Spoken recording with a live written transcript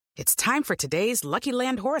It's time for today's Lucky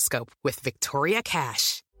Land horoscope with Victoria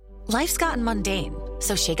Cash. Life's gotten mundane,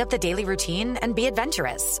 so shake up the daily routine and be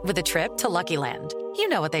adventurous with a trip to Lucky Land. You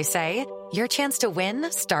know what they say, your chance to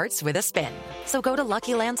win starts with a spin. So go to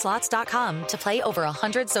LuckyLandSlots.com to play over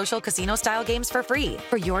 100 social casino-style games for free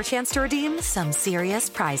for your chance to redeem some serious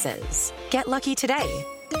prizes. Get lucky today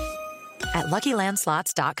at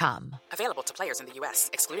LuckyLandSlots.com. Available to players in the U.S.,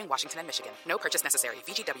 excluding Washington and Michigan. No purchase necessary.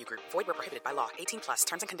 VGW Group. Void where prohibited by law. 18+.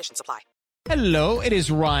 Terms and conditions apply. Hello, it is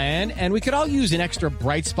Ryan, and we could all use an extra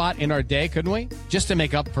bright spot in our day, couldn't we? Just to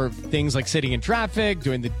make up for things like sitting in traffic,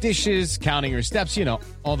 doing the dishes, counting your steps, you know,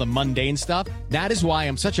 all the mundane stuff. That is why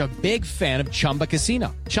I'm such a big fan of Chumba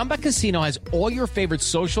Casino. Chumba Casino has all your favorite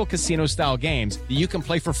social casino-style games that you can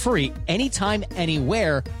play for free anytime,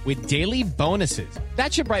 anywhere with daily bonuses.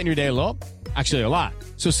 That should brighten your day a little. Actually, a lot.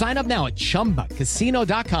 So sign up now at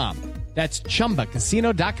ChumbaCasino.com. That's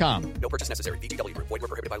ChumbaCasino.com. No purchase necessary. VGW Group. Void where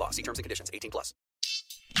prohibited by law. See terms and conditions. 18+.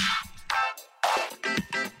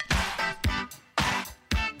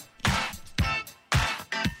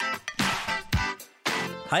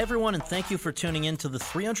 Hi, everyone, and thank you for tuning in to the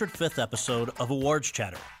 305th episode of Awards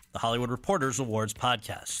Chatter, the Hollywood Reporters Awards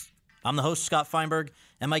podcast. I'm the host, Scott Feinberg,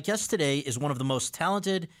 and my guest today is one of the most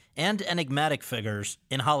talented and enigmatic figures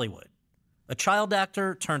in Hollywood. A child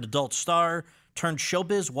actor turned adult star turned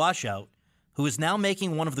showbiz washout who is now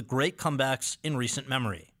making one of the great comebacks in recent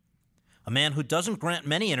memory. A man who doesn't grant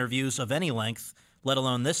many interviews of any length, let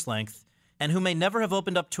alone this length, and who may never have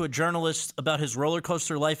opened up to a journalist about his roller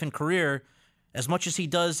coaster life and career as much as he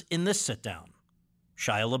does in this sit-down,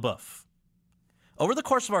 Shia LaBeouf. Over the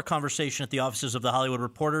course of our conversation at the offices of The Hollywood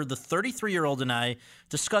Reporter, the 33-year-old and I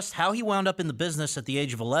discussed how he wound up in the business at the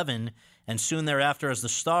age of 11 and soon thereafter as the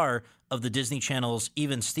star of the Disney Channel's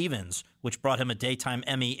Even Stevens, which brought him a Daytime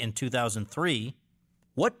Emmy in 2003.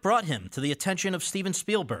 What brought him to the attention of Steven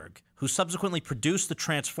Spielberg, who subsequently produced the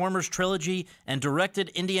Transformers trilogy and directed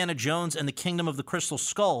Indiana Jones and the Kingdom of the Crystal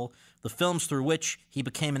Skull, the films through which he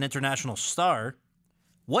became an international star?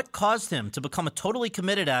 What caused him to become a totally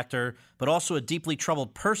committed actor, but also a deeply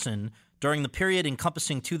troubled person during the period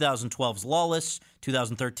encompassing 2012's Lawless,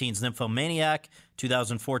 2013's Nymphomaniac,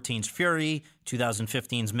 2014's Fury,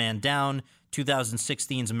 2015's Man Down,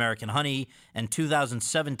 2016's American Honey, and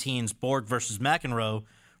 2017's Borg vs. McEnroe,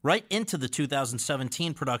 right into the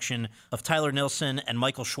 2017 production of Tyler Nilson and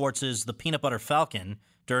Michael Schwartz's The Peanut Butter Falcon,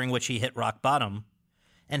 during which he hit rock bottom,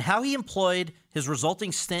 and how he employed his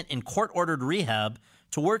resulting stint in court-ordered rehab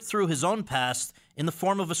to work through his own past in the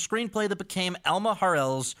form of a screenplay that became Alma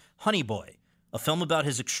Har'el's Honey Boy, a film about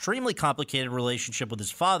his extremely complicated relationship with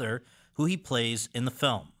his father, who he plays in the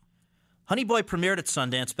film. Honey Boy premiered at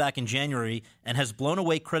Sundance back in January and has blown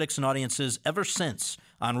away critics and audiences ever since,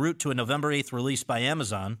 en route to a November 8th release by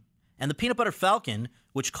Amazon. And The Peanut Butter Falcon,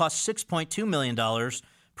 which cost $6.2 million,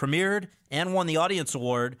 premiered and won the Audience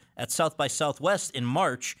Award at South by Southwest in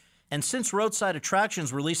March, and since Roadside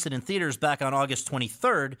Attractions released it in theaters back on August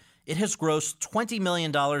 23rd, it has grossed $20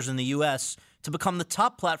 million in the U.S. to become the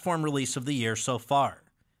top platform release of the year so far.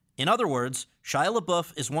 In other words, Shia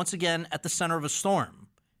LaBeouf is once again at the center of a storm.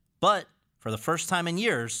 But, for the first time in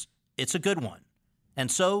years, it's a good one. And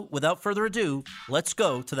so, without further ado, let's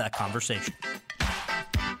go to that conversation.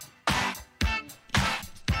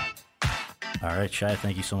 All right, Shia,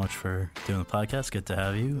 thank you so much for doing the podcast. Good to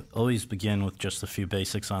have you. Always begin with just a few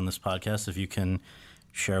basics on this podcast. If you can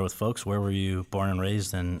share with folks, where were you born and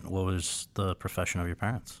raised, and what was the profession of your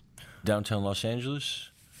parents? Downtown Los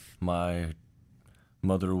Angeles. My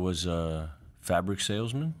mother was a fabric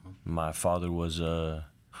salesman. My father was a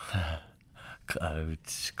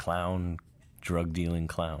clown, drug-dealing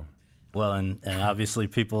clown. Well, and obviously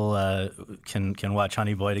people can watch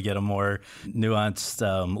Honey Boy to get a more nuanced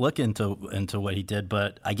look into what he did.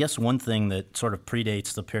 But I guess one thing that sort of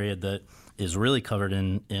predates the period that is really covered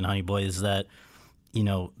in Honey Boy is that, you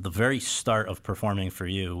know, the very start of performing for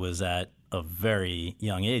you was at a very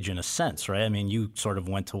young age in a sense, right? I mean, you sort of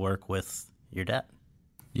went to work with your dad.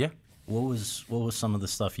 Yeah. What was some of the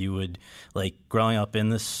stuff you would, like, growing up in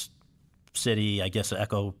this city, I guess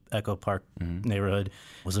Echo Park neighborhood,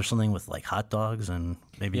 was there something with like hot dogs and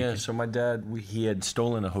maybe? Yeah, so my dad, he had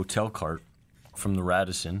stolen a hotel cart from the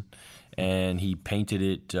Radisson, and he painted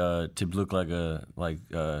it to look like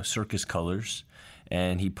circus colors,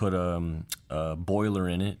 and he put a boiler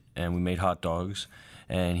in it, and we made hot dogs,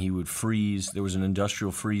 and he would freeze. There was an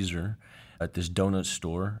industrial freezer at this donut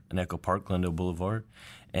store in Echo Park, Glendale Boulevard,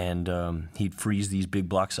 and he'd freeze these big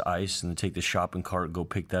blocks of ice and then take the shopping cart, go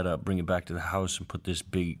pick that up, bring it back to the house, and put this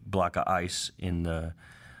big block of ice in the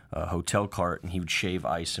hotel cart, and he would shave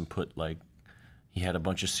ice and put he had a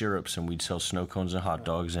bunch of syrups, and we'd sell snow cones and hot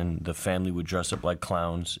dogs, and the family would dress up like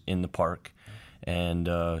clowns in the park and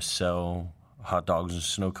sell hot dogs and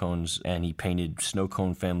snow cones, and he painted Snow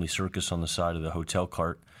Cone Family Circus on the side of the hotel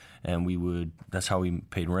cart, and that's how we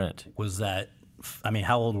paid rent. Was that, I mean,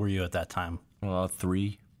 how old were you at that time?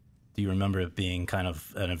 3. Do you remember it being kind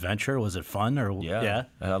of an adventure? Was it fun? Yeah.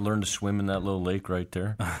 I learned to swim in that little lake right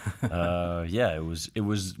there. It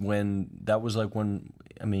was when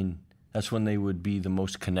that's when they would be the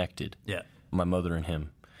most connected. Yeah. My mother and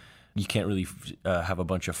him. You can't really have a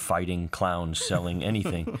bunch of fighting clowns selling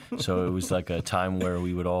anything. So it was like a time where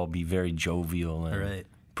we would all be very jovial and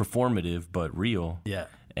performative, but real. Yeah.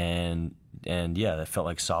 And that felt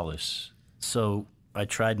like solace. So I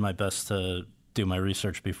tried my best to do my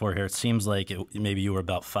research before here. It seems like maybe you were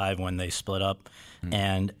about 5 when they split up,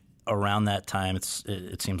 and around that time,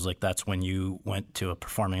 it seems like that's when you went to a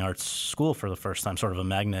performing arts school for the first time, sort of a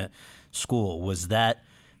magnet school. Was that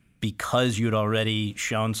because you'd already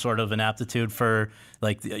shown sort of an aptitude for,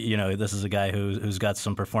 like, this is a guy who's got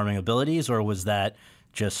some performing abilities, or was that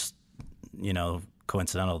just,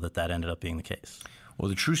 coincidental that ended up being the case? Well,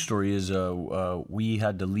 the true story is we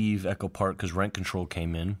had to leave Echo Park because rent control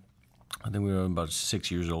came in. I think we were about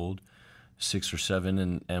 6 years old, 6 or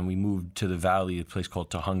 7, and we moved to the Valley, a place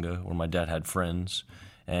called Tahunga, where my dad had friends,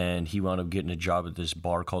 and he wound up getting a job at this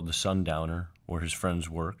bar called the Sundowner, where his friends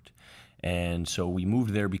worked. And so we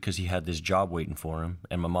moved there because he had this job waiting for him,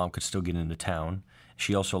 and my mom could still get into town.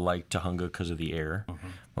 She also liked Tahunga because of the air. Mm-hmm.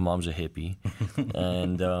 My mom's a hippie.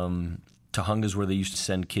 And Tahunga is where they used to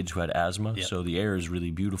send kids who had asthma, so the air is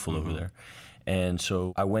really beautiful over there. And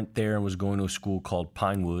so I went there and was going to a school called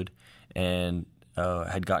Pinewood, and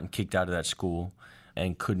had gotten kicked out of that school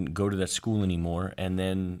and couldn't go to that school anymore. And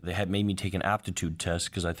then they had made me take an aptitude test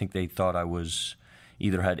because I think they thought I was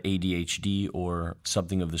either had ADHD or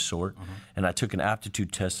something of the sort. And I took an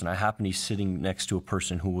aptitude test, and I happened to be sitting next to a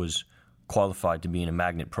person who was qualified to be in a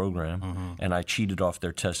magnet program, and I cheated off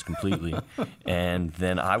their test completely. And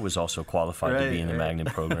then I was also qualified to be in the magnet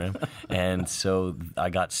program. And so I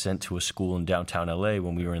got sent to a school in downtown LA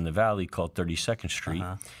when we were in the Valley called 32nd Street,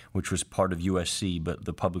 which was part of USC, but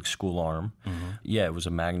the public school arm. Yeah, it was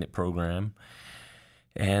a magnet program.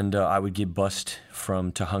 And I would get bused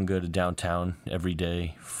from Tahunga to downtown every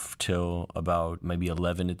day till about maybe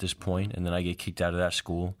 11 at this point, and then I get kicked out of that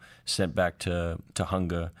school, sent back to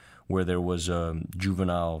Tahunga, where there was a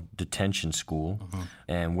juvenile detention school,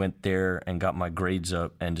 and went there and got my grades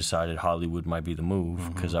up and decided Hollywood might be the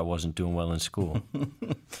move because I wasn't doing well in school.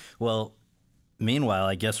 Well, meanwhile,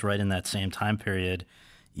 I guess right in that same time period,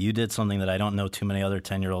 you did something that I don't know too many other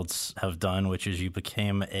 10-year-olds have done, which is you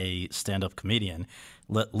became a stand-up comedian.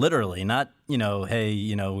 Literally, not, hey,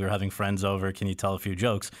 we were having friends over, can you tell a few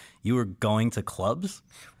jokes? You were going to clubs?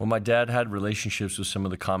 Well, my dad had relationships with some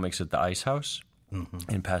of the comics at the Ice House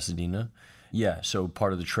in Pasadena. Yeah, so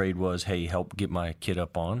part of the trade was, hey, help get my kid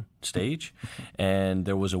up on stage. And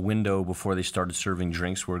there was a window before they started serving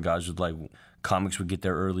drinks where comics would get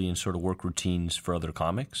there early and sort of work routines for other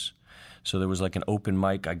comics. So there was like an open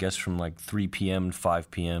mic, I guess, from like 3 p.m. to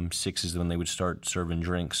 5 p.m. 6 is when they would start serving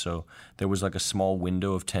drinks. So there was like a small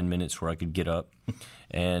window of 10 minutes where I could get up.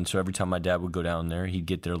 And so every time my dad would go down there, he'd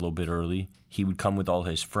get there a little bit early. He would come with all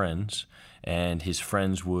his friends, and his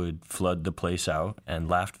friends would flood the place out and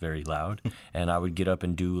laughed very loud. And I would get up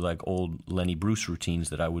and do like old Lenny Bruce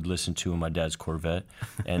routines that I would listen to in my dad's Corvette.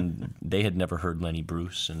 And they had never heard Lenny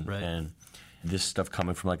Bruce. And this stuff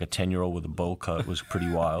coming from like a 10-year-old with a bowl cut was pretty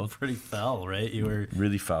wild. Pretty foul, right? You were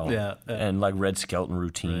really foul. Yeah. And like Red Skelton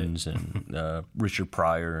routines and Richard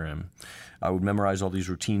Pryor. And I would memorize all these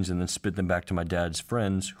routines and then spit them back to my dad's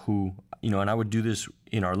friends who, and I would do this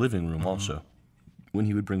in our living room also. When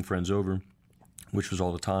he would bring friends over, which was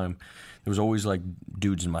all the time, there was always like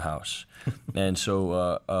dudes in my house. And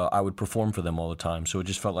so I would perform for them all the time. So it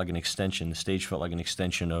just felt like an extension. The stage felt like an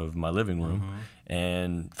extension of my living room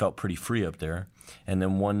and felt pretty free up there. And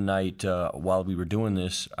then one night while we were doing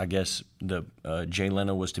this, I guess Jay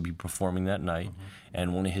Leno was to be performing that night.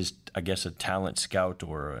 And one of his, I guess, a talent scout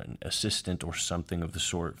or an assistant or something of the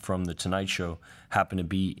sort from The Tonight Show happened to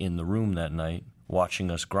be in the room that night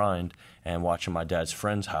watching us grind and watching my dad's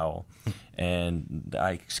friends howl. And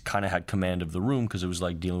I kind of had command of the room because it was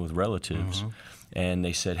like dealing with relatives. And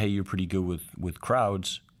they said, hey, you're pretty good with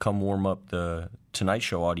crowds. Come warm up the Tonight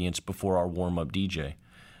Show audience before our warm-up DJ.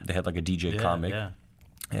 They had like a DJ comic. Yeah.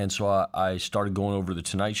 And so I started going over to The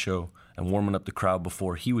Tonight Show and warming up the crowd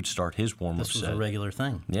before he would start his warm-up set. This was a regular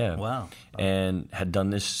thing. Yeah. Wow. And had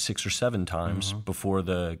done this 6 or 7 times before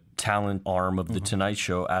the talent arm of The Tonight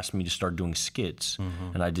Show asked me to start doing skits.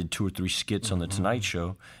 And I did 2 or 3 skits on The Tonight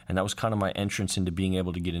Show. And that was kind of my entrance into being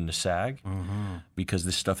able to get into SAG because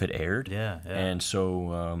this stuff had aired. Yeah. And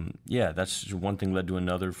so, that's one thing led to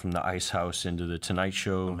another, from the Ice House into The Tonight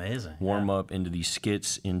Show. Amazing. Warm up into these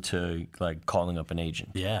skits, into like calling up an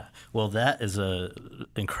agent. Yeah. Well, that is a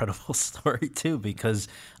incredible story too, because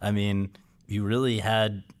I mean, you really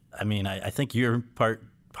had. I mean, I think you're part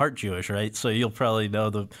Jewish, right? So you'll probably know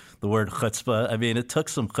the word chutzpah. I mean, it took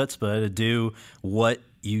some chutzpah to do what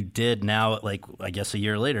you did now. Like, I guess a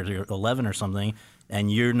year later, you're 11 or something,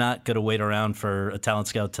 and you're not going to wait around for a talent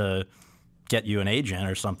scout to get you an agent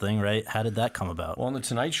or something, right? How did that come about? Well, on The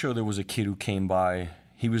Tonight Show, there was a kid who came by.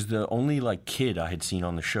 He was the only kid I had seen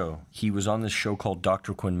on the show. He was on this show called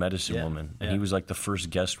Dr. Quinn Medicine Woman, and he was like the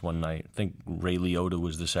first guest one night. I think Ray Liotta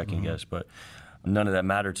was the second guest, but none of that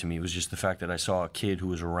mattered to me. It was just the fact that I saw a kid who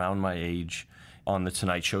was around my age on The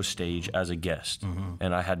Tonight Show stage as a guest,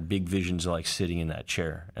 and I had big visions of like sitting in that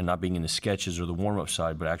chair and not being in the sketches or the warm-up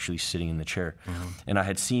side, but actually sitting in the chair. And I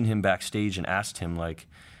had seen him backstage and asked him, like,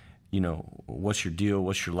 you know, what's your deal?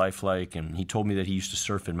 What's your life like? And he told me that he used to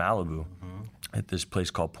surf in Malibu at this place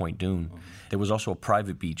called Point Dune. There was also a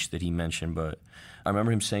private beach that he mentioned, but I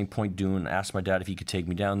remember him saying Point Dune. Asked my dad if he could take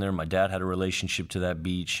me down there. My dad had a relationship to that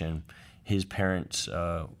beach, and his parents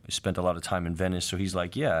spent a lot of time in Venice. So he's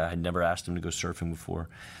like, yeah, I had never asked him to go surfing before.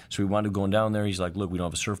 So we wound up going down there. He's like, look, we don't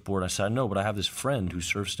have a surfboard. I said, no, but I have this friend who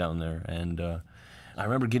surfs down there. And I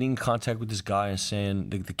remember getting in contact with this guy and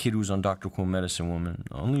saying, the kid who was on Dr. Quinn Medicine Woman,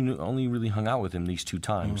 only really hung out with him these 2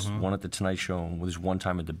 times, one at the Tonight Show and this one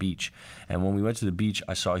time at the beach. And when we went to the beach,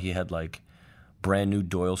 I saw he had like brand new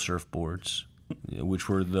Doyle surfboards, which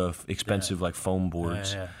were the expensive like foam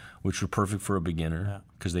boards, which were perfect for a beginner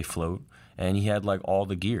because they float. And he had like all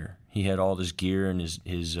the gear. He had all this gear, and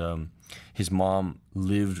his mom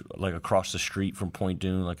lived like across the street from Point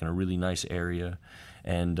Dune, like in a really nice area.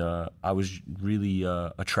 And I was really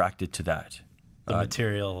attracted to that. The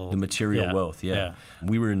material wealth, yeah.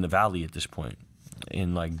 We were in the valley at this point,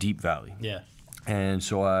 in like Deep Valley. Yeah. And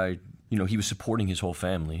so he was supporting his whole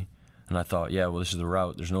family. And I thought, yeah, well, this is the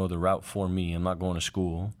route. There's no other route for me. I'm not going to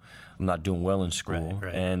school. I'm not doing well in school.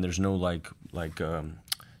 Right. And there's no like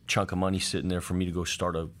chunk of money sitting there for me to go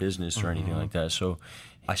start a business or anything like that. So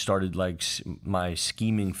I started my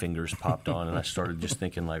scheming fingers popped on, and I started just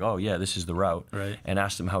thinking like, oh yeah, this is the route. Right. And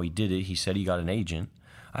asked him how he did it. He said he got an agent.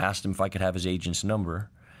 I asked him if I could have his agent's number,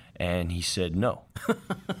 and he said no.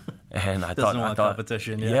 And I thought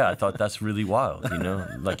competition. Yeah, I thought that's really wild.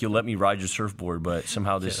 Like, you'll let me ride your surfboard, but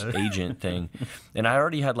somehow this agent thing. And I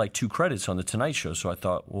already had like 2 credits on The Tonight Show, so I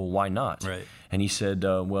thought, well, why not? Right. And he said,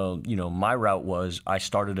 well, my route was I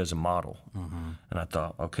started as a model. And I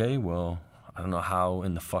thought, okay, well, I don't know how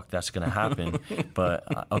in the fuck that's going to happen, but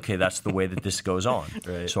okay, that's the way that this goes on.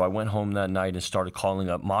 Right. So I went home that night and started calling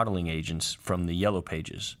up modeling agents from the Yellow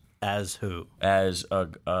Pages. As who? As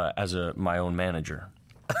my own manager.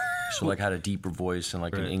 So like had a deeper voice and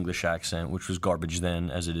like an English accent, which was garbage then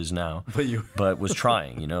as it is now. But was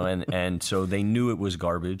trying, and so they knew it was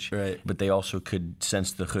garbage. Right. But they also could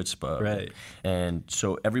sense the chutzpah. Right. And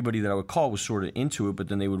so everybody that I would call was sort of into it, but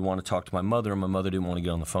then they would want to talk to my mother, and my mother didn't want to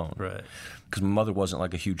get on the phone. Right. Because my mother wasn't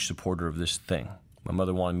like a huge supporter of this thing. My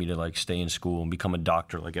mother wanted me to like stay in school and become a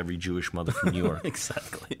doctor like every Jewish mother from New York.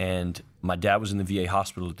 Exactly. And my dad was in the VA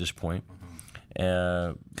hospital at this point.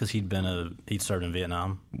 Because he'd served in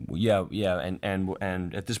Vietnam. Yeah,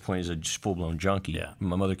 and at this point he's a just full blown junkie. Yeah.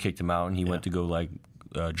 My mother kicked him out, and he went to go like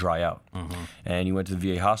dry out, and he went to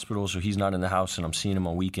the VA hospital. So he's not in the house, and I'm seeing him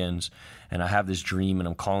on weekends. And I have this dream, and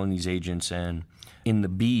I'm calling these agents, and in the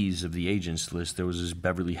B's of the agents list there was this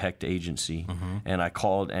Beverly Hecht agency, and I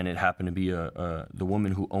called, and it happened to be the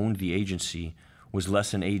woman who owned the agency was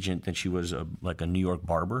less an agent than she was like a New York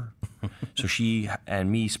barber. So she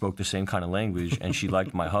and me spoke the same kind of language, and she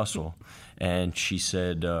liked my hustle. And she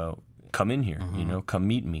said, come in here, come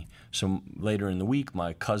meet me. So later in the week,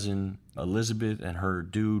 my cousin Elizabeth and her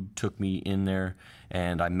dude took me in there,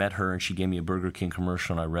 and I met her, and she gave me a Burger King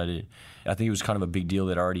commercial, and I read it. I think it was kind of a big deal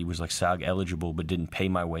that I already was like SAG eligible but didn't pay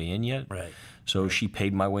my way in yet. Right. So she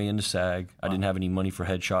paid my way into SAG. I didn't have any money for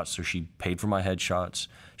headshots, so she paid for my headshots.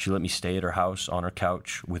 She let me stay at her house on her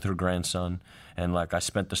couch with her grandson. And like I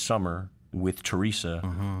spent the summer with Teresa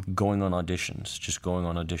going on auditions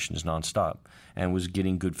nonstop, and was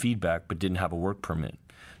getting good feedback but didn't have a work permit.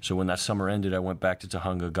 So when that summer ended, I went back to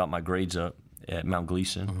Tujunga, got my grades up at Mount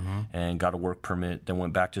Gleason, and got a work permit, then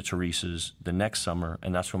went back to Teresa's the next summer,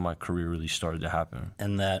 and that's when my career really started to happen.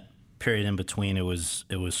 And that period in between, it was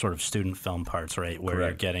sort of student film parts, right, where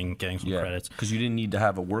Correct. you're getting some credits. Because you didn't need to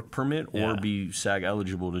have a work permit or Yeah. be SAG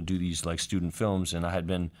eligible to do these like student films, and I had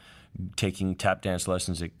been taking tap dance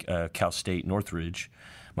lessons at Cal State Northridge.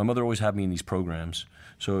 My mother always had me in these programs,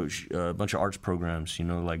 so a bunch of arts programs,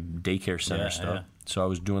 like daycare center stuff. Yeah. So I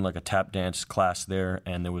was doing like a tap dance class there,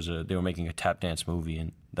 and they were making a tap dance movie,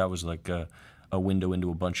 and that was like a window into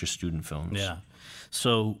a bunch of student films. Yeah.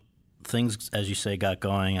 So things, as you say, got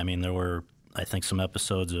going. I mean, there were, I think, some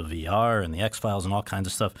episodes of VR and the X-Files and all kinds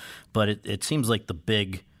of stuff, but it seems like the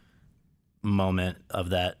big moment of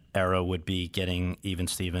that era would be getting Even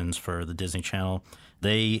Stevens for the Disney Channel.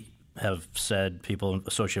 They have said, people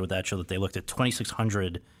associated with that show, that they looked at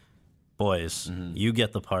 2,600 boys. Mm-hmm. You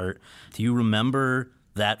get the part. Do you remember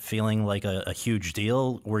that feeling like a huge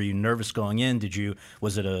deal? Were you nervous going in?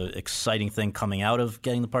 Was it an exciting thing coming out of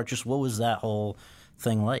getting the part? Just what was that whole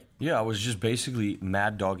thing like? Yeah, I was just basically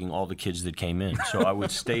mad dogging all the kids that came in. So I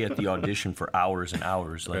would stay at the audition for hours and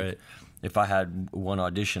hours. Like, Right. if I had one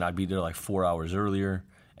audition, I'd be there like 4 hours earlier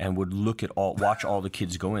and would watch all the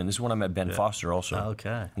kids go in. This is when I met Ben Foster also.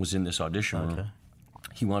 Okay. Was in this audition room.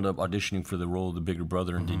 He wound up auditioning for the role of the bigger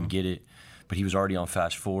brother and didn't get it. But he was already on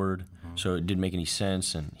Fast Forward, so it didn't make any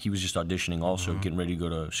sense. And he was just auditioning also, getting ready to go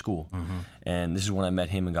to school. And this is when I met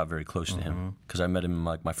him and got very close to him, because I met him in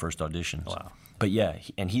like my first auditions. Wow. But yeah,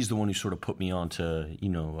 he's the one who sort of put me on to,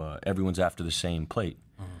 everyone's after the same plate.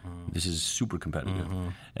 This is super competitive.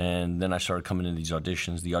 And then I started coming into these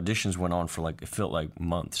auditions. The auditions went on for it felt like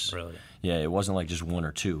months. Really? Yeah, it wasn't like just one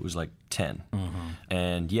or two. It was like 10.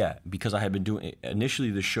 And yeah, because I had been doing,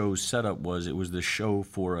 initially the show's setup it was the show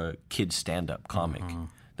for a kid stand-up comic.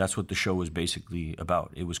 That's what the show was basically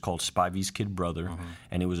about. It was called Spivey's Kid Brother,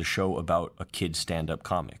 and it was a show about a kid stand-up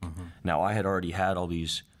comic. Now, I had already had all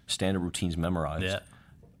these stand-up routines memorized. Yeah.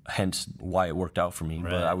 Hence why it worked out for me. Right.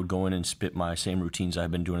 But I would go in and spit my same routines I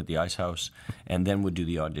had been doing at the Ice House, and then would do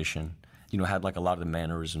the audition. Had like a lot of the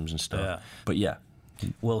mannerisms and stuff. Yeah. But yeah.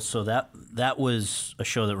 Well, so that was a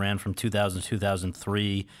show that ran from 2000 to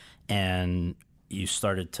 2003, and you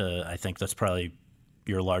started to, I think that's probably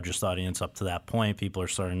your largest audience up to that point. People are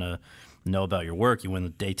starting to know about your work. You win the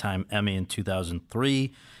Daytime Emmy in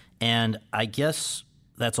 2003, and I guess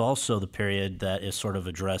that's also the period that is sort of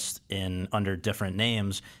addressed under different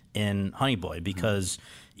names in Honey Boy, because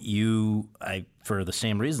for the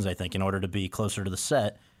same reasons, I think, in order to be closer to the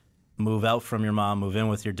set, move out from your mom, move in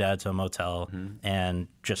with your dad to a motel, and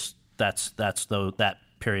just that's that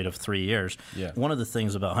period of 3 years. Yeah. One of the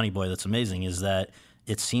things about Honey Boy that's amazing is that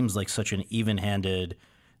it seems like such an even-handed.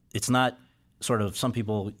 It's not sort of, some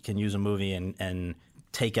people can use a movie and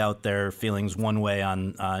take out their feelings one way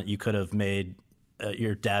on. You could have made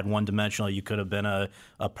your dad one-dimensional. You could have been a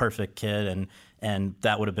perfect kid, and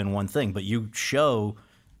that would have been one thing. But you show,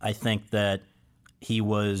 I think, that he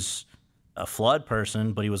was a flawed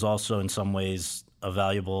person, but he was also in some ways a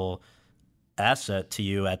valuable asset to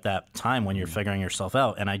you at that time when you're figuring yourself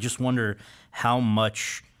out. And I just wonder how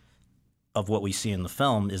much of what we see in the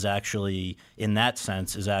film is actually, in that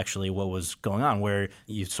sense, is actually what was going on, where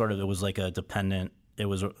you sort of, it was like a dependent, it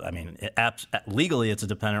was, I mean, legally it's a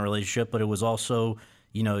dependent relationship, but it was also,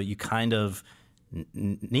 you kind of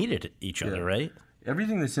needed each other, right?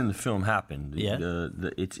 Everything that's in the film happened. Yeah.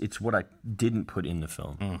 It's what I didn't put in the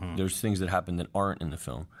film. There's things that happened that aren't in the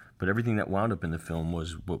film, but everything that wound up in the film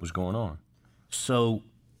was what was going on. So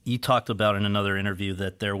you talked about in another interview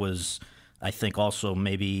that there was, I think also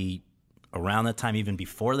maybe around that time, even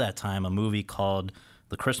before that time, a movie called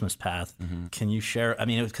The Christmas Path. Can you share? I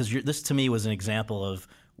mean, because this to me was an example of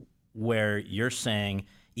where you're saying,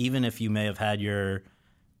 even if you may have had your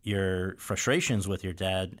frustrations with your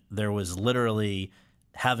dad, there was literally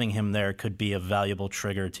having him there could be a valuable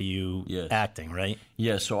trigger to you acting, right?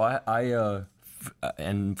 Yeah, so I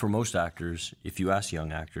and for most actors, if you ask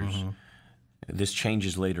young actors, this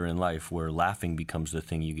changes later in life where laughing becomes the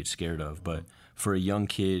thing you get scared of. But for a young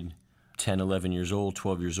kid, 10, 11 years old,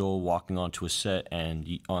 12 years old, walking onto a set and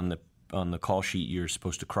on the call sheet you're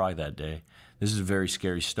supposed to cry that day, this is very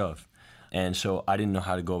scary stuff. And so I didn't know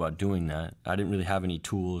how to go about doing that. I didn't really have any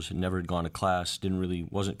tools, never had gone to class,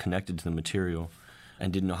 wasn't connected to the material,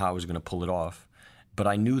 and didn't know how I was going to pull it off. But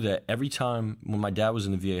I knew that every time, when my dad was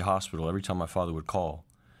in the VA hospital, every time my father would call,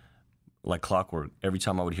 like clockwork, every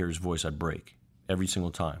time I would hear his voice, I'd break, every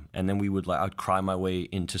single time. And then I'd cry my way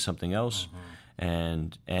into something else,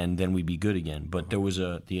 and then we'd be good again. But there was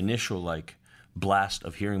the initial blast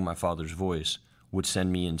of hearing my father's voice would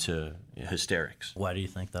send me into hysterics. Why do you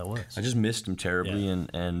think that was? I just missed him terribly,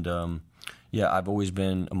 and Yeah, I've always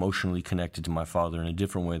been emotionally connected to my father in a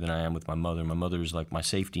different way than I am with my mother. My mother is like my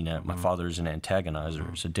safety net. My father is an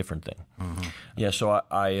antagonizer. It's a different thing. Yeah, so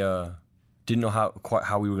I didn't know quite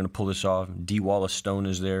how we were going to pull this off. Dee Wallace Stone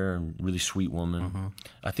is there, a really sweet woman.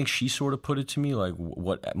 I think she sort of put it to me, like,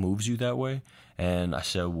 what moves you that way? And I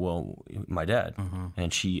said, well, my dad.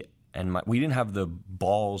 And we didn't have the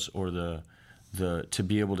balls or the to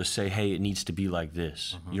be able to say, hey, it needs to be like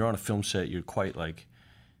this. You're on a film set, you're quite like,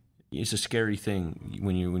 it's a scary thing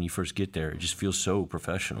when you first get there. It just feels so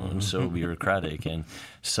professional and so bureaucratic and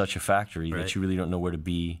such a factory that you really don't know where to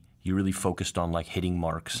be. You're really focused on like hitting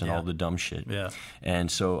marks and all the dumb shit. Yeah. And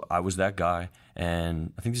so I was that guy,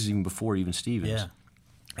 and I think this is even before even Stevens. Yeah.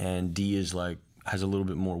 And Dee is like, has a little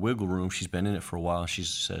bit more wiggle room. She's been in it for a while. She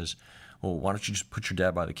says, well, why don't you just put your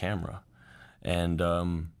dad by the camera? And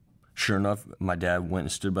sure enough, my dad went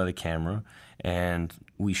and stood by the camera, and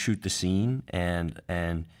we shoot the scene, and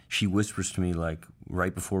she whispers to me, like,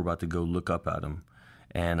 right before we're about to go, look up at him.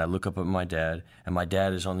 And I look up at my dad, and my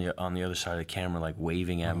dad is on the other side of the camera, like,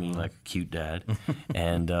 waving at me like a cute dad.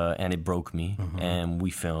 And it broke me, and we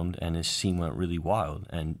filmed, and this scene went really wild,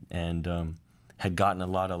 and had gotten a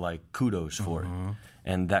lot of, like, kudos for it.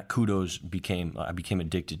 And that kudos I became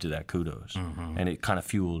addicted to that kudos. And it kind of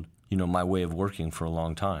fueled, my way of working for a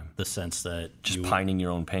long time. The sense that just pining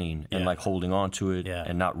your own pain and like holding on to it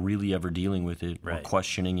and not really ever dealing with it or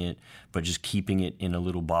questioning it, but just keeping it in a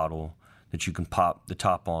little bottle that you can pop the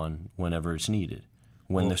top on whenever it's needed,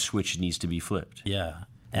 when the switch needs to be flipped. Yeah.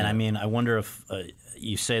 And I mean, I wonder if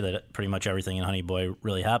you say that pretty much everything in Honey Boy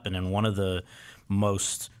really happened, and one of the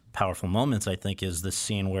most powerful moments, I think, is this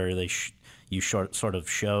scene where you sort of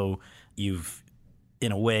show you've,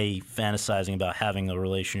 in a way, fantasizing about having a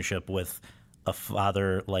relationship with a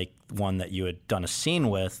father like one that you had done a scene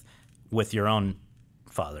with your own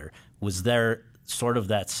father. Was there sort of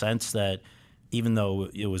that sense that even though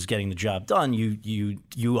it was getting the job done,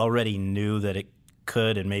 you already knew that it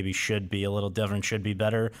could and maybe should be a little different, should be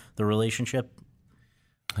better, the relationship?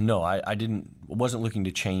 No, I wasn't looking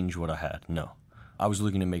to change what I had, no. I was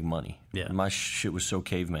looking to make money. Yeah. My shit was so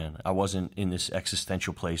caveman. I wasn't in this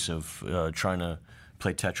existential place of trying to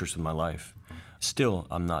play Tetris with my life. Still,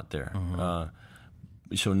 I'm not there.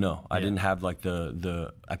 So no, I didn't have like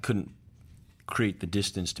I couldn't create the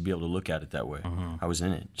distance to be able to look at it that way. I was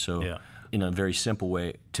in it. So in a very simple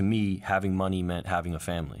way, to me, having money meant having a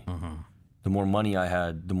family. The more money I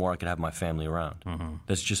had, the more I could have my family around.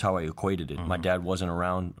 That's just how I equated it. My dad wasn't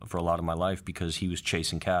around for a lot of my life because he was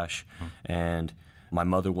chasing cash, and my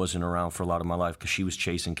mother wasn't around for a lot of my life because she was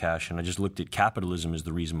chasing cash, and I just looked at capitalism as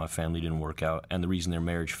the reason my family didn't work out and the reason their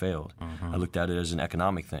marriage failed. I looked at it as an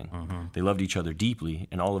economic thing. They loved each other deeply,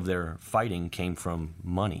 and all of their fighting came from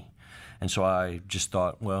money. And so I just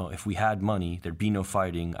thought, well, if we had money, there'd be no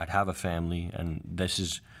fighting, I'd have a family, and this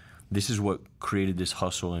is what created this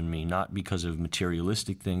hustle in me, not because of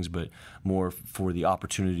materialistic things, but more for the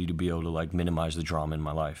opportunity to be able to like minimize the drama in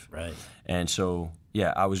my life. Right. And so,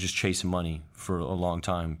 yeah, I was just chasing money for a long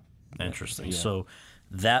time. Interesting. Yeah. So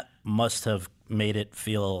that must have made it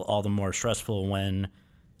feel all the more stressful when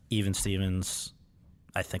Even Stevens,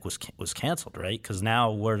 I think, was canceled, right? Because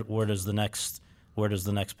now where does the next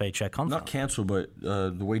paycheck come from? Not canceled, but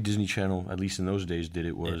the way Disney Channel, at least in those days, did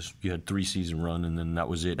it was you had 3-season run, and then that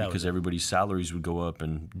was it, because everybody's salaries would go up,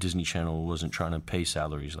 and Disney Channel wasn't trying to pay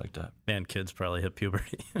salaries like that. Man, kids probably hit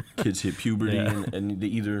puberty. Kids hit puberty, and they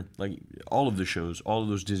either, like, all of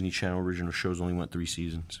those Disney Channel original shows only went 3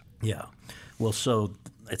 seasons. Yeah. Well, so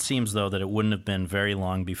it seems, though, that it wouldn't have been very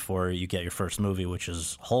long before you get your first movie, which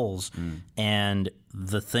is Holes. And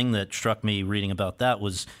the thing that struck me reading about that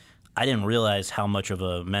was I didn't realize how much of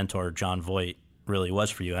a mentor Jon Voight really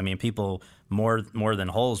was for you. I mean, people more than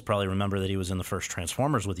Holes probably remember that he was in the first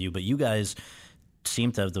Transformers with you, but you guys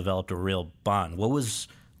seem to have developed a real bond. What was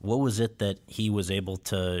it that he was able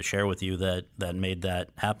to share with you that made that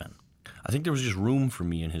happen? I think there was just room for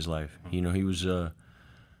me in his life. You know, he was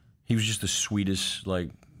just the sweetest,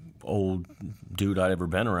 like, old dude I'd ever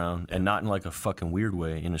been around, and not in like a fucking weird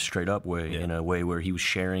way, in a straight up way, in a way where he was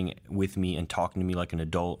sharing with me and talking to me like an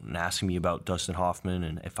adult and asking me about Dustin Hoffman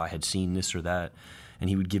and if I had seen this or that,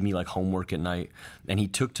 and he would give me like homework at night, and he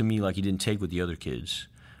took to me like he didn't take with the other kids.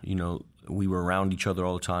 You know, we were around each other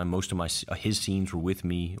all the time. Most of his scenes were with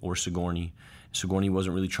me or Sigourney. Sigourney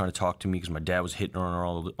wasn't really trying to talk to me because my dad was hitting on her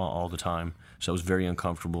all the time, so I was very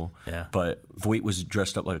uncomfortable. But Voight was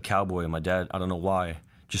dressed up like a cowboy, and my dad, I don't know why,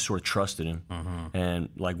 just sort of trusted him, and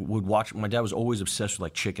like would watch. My dad was always obsessed with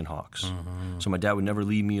like chicken hawks, so my dad would never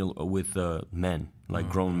leave me with men, like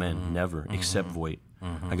grown men, never, except Voight.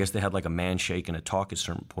 I guess they had like a man shake and a talk at a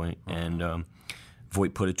certain point, and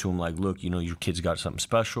Voight put it to him like, look, your kid's got something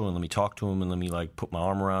special, and let me talk to him, and let me like put my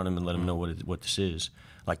arm around him and let him know what this is,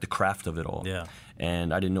 like the craft of it all. Yeah.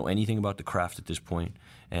 And I didn't know anything about the craft at this point,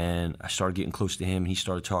 and I started getting close to him, and he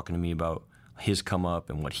started talking to me about his come up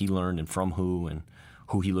and what he learned and from who and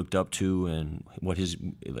who he looked up to and what his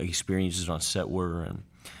experiences on set were. And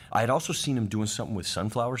I had also seen him doing something with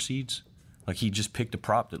sunflower seeds. Like he just picked a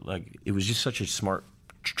prop that like it was just such a smart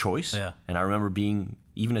choice. Yeah. And I remember being,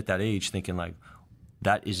 even at that age, thinking like,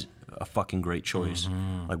 that is a fucking great choice.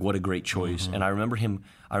 Like, what a great choice. And I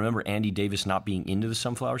remember Andy Davis not being into the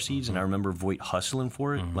sunflower seeds, and I remember Voight hustling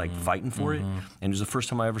for it, like fighting for it. And it was the first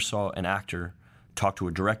time I ever saw an actor talk to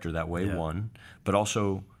a director that way, one, but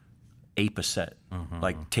also ape a set,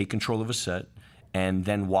 like take control of a set, and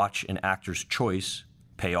then watch an actor's choice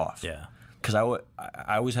pay off. Yeah. Because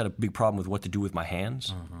I always had a big problem with what to do with my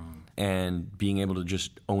hands and being able to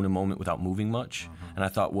just own a moment without moving much. And I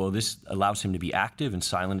thought, well, this allows him to be active and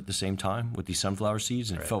silent at the same time with these sunflower seeds,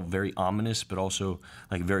 and it felt very ominous, but also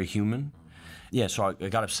like very human. Yeah, so I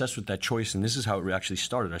got obsessed with that choice, and this is how it actually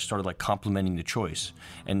started. I started like complimenting the choice,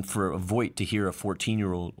 and for a Voight to hear a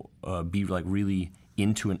 14-year-old be like really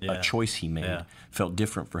into a choice he made felt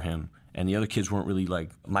different for him, and the other kids weren't really like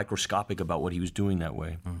microscopic about what he was doing that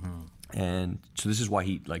way. And so this is why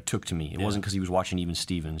he like took to me. It wasn't because he was watching Even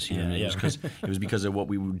Stevens. You know what I mean? It was because of what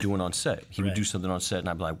we were doing on set. He would do something on set, and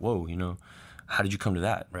I'd be like, "Whoa, how did you come to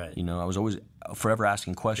that?" Right. I was always forever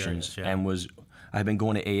asking questions, and I had been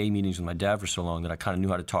going to AA meetings with my dad for so long that I kind of knew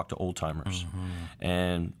how to talk to old timers,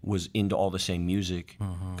 and was into all the same music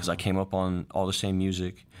because I came up on all the same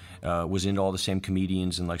music. Was into all the same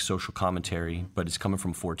comedians and like social commentary, but it's coming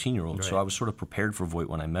from a 14-year-old. Right. So I was sort of prepared for Voight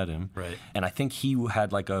when I met him. Right. And I think he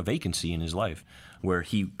had like a vacancy in his life where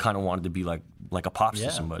he kind of wanted to be like a pops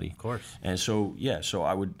to somebody. Of course. And so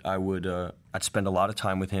I'd spend a lot of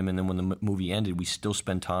time with him, and then when the movie ended, we still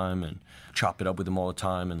spend time and chop it up with him all the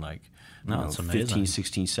time, and like it's 15,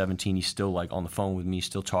 16, 17, he's still like on the phone with me,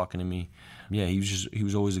 still talking to me. Yeah, he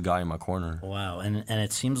was always a guy in my corner. Wow, and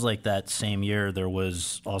it seems like that same year there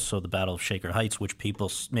was also the Battle of Shaker Heights, which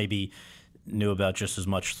people maybe knew about just as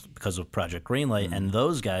much because of Project Greenlight. And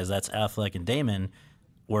those guys, that's Affleck and Damon,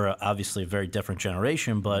 were obviously a very different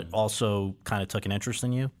generation, but also kind of took an interest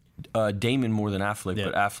in you. Damon more than Affleck,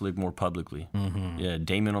 but Affleck more publicly. Yeah,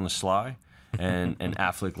 Damon on the sly. and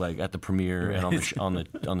Affleck like at the premiere and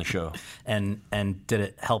on the show. And did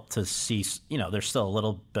it help to see? They're still a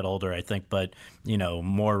little bit older, I think, but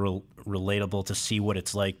more relatable to see what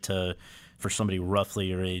it's like for somebody roughly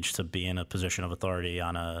your age to be in a position of authority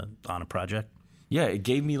on a project. Yeah, it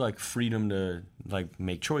gave me like freedom to like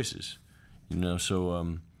make choices,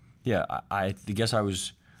 So I guess I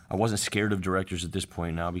wasn't scared of directors at this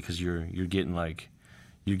point now because you're getting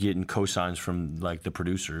cosigns from like the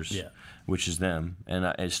producers, which is them, and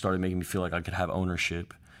it started making me feel like I could have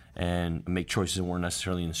ownership and make choices that weren't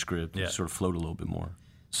necessarily in the script. It sort of float a little bit more.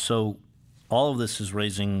 So all of this is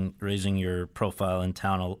raising your profile in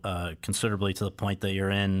town considerably to the point that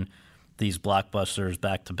you're in these blockbusters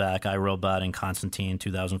back to back, iRobot and Constantine,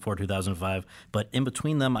 2004, 2005. But in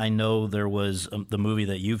between them, I know there was the movie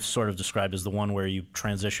that you've sort of described as the one where you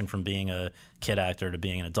transitioned from being a kid actor to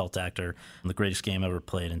being an adult actor, The Greatest Game Ever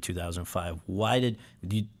Played in 2005. Why did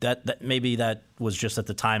you, that maybe that was just at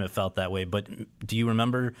the time it felt that way, but do you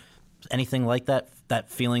remember anything like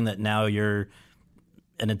that feeling that now you're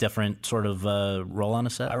in a different sort of role on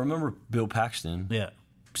a set? I remember Bill Paxton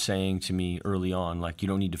saying to me early on, like, you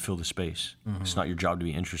don't need to fill the space. It's not your job to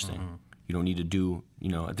be interesting. You don't need to do,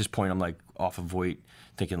 at this point I'm like off of Voight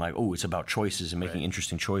thinking like, oh, it's about choices and making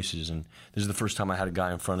interesting choices. And this is the first time I had a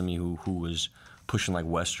guy in front of me who was pushing like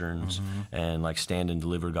Westerns and like stand and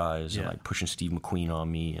deliver guys and like pushing Steve McQueen on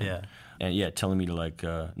me and telling me to like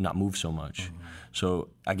not move so much. So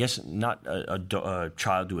I guess not a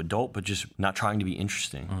child to adult, but just not trying to be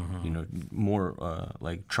interesting, more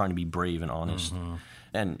like trying to be brave and honest.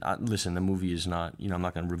 And listen, the movie is not, I'm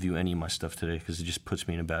not going to review any of my stuff today because it just puts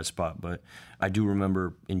me in a bad spot. But I do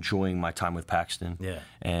remember enjoying my time with Paxton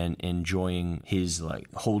and enjoying his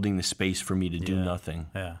like holding the space for me to do nothing.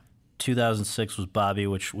 2006 was Bobby,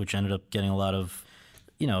 which ended up getting a lot of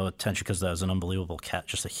attention because that was an unbelievable cast,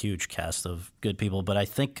 just a huge cast of good people. But I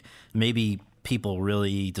think maybe people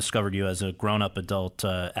really discovered you as a grown-up adult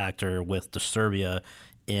actor with Disturbia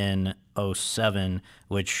in 2007,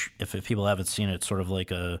 which if people haven't seen it, it's sort of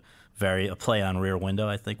like a play on Rear Window,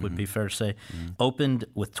 I think would be fair to say. Opened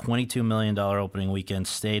with $22 million opening weekend,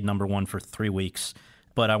 stayed number one for 3 weeks.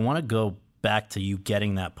 But I want to go back to you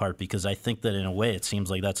getting that part because I think that in a way it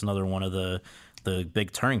seems like that's another one of the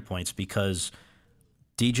big turning points because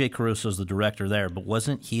DJ Caruso's the director there, but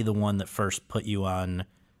wasn't he the one that first put you on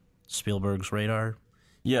Spielberg's radar?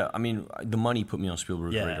 Yeah, I mean, the money put me on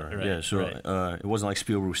Spielberg's radar. Right, yeah, so it wasn't like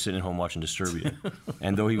Spielberg was sitting at home watching Disturbia.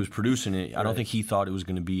 And though he was producing it, I don't think he thought it was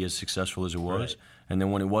going to be as successful as it was. Right. And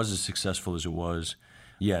then when it was as successful as it was,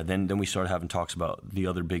 then we started having talks about the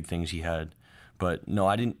other big things he had. But no,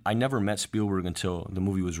 I never met Spielberg until the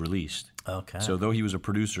movie was released. Okay. So though he was a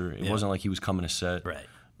producer, it wasn't like he was coming to set. Right.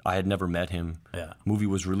 I had never met him. Yeah. Movie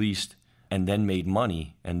was released and then made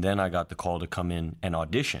money, and then I got the call to come in and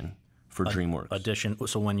audition for DreamWorks. Audition.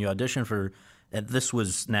 So when you audition for, and this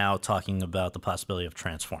was now talking about the possibility of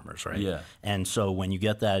Transformers, right? Yeah. And so when you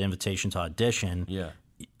get that invitation to audition,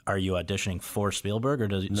 are you auditioning for Spielberg or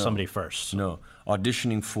does somebody first? No,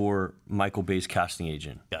 auditioning for Michael Bay's casting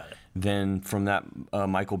agent. Got it. Then from that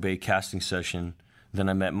Michael Bay casting session, then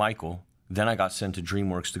I met Michael. Then I got sent to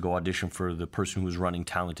DreamWorks to go audition for the person who was running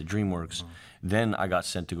talent at DreamWorks. Then I got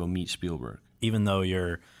sent to go meet Spielberg. Even though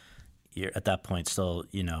you're at that point still,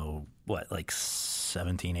 like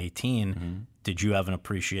 17, 18, did you have an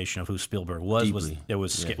appreciation of who Spielberg was? Deeply.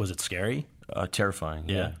 Was it scary? Terrifying,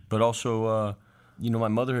 Yeah. But also, my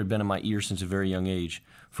mother had been in my ear since a very young age.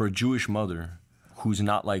 For a Jewish mother who's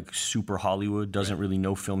not like super Hollywood, doesn't really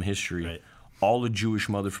know film history, all a Jewish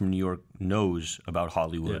mother from New York knows about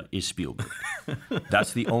Hollywood is Spielberg.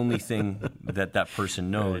 That's the only thing that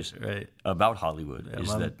person knows about Hollywood.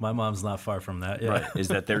 My mom's not far from that. Yeah. Right, is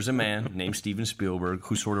that there's a man named Steven Spielberg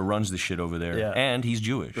who sort of runs the shit over there, and he's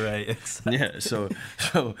Jewish. Right, exactly. Yeah,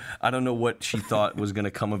 so I don't know what she thought was going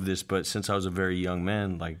to come of this, but since I was a very young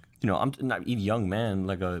man, I'm not even young man,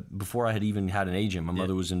 before I had even had an agent, my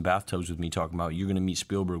mother was in bathtubs with me talking about, you're going to meet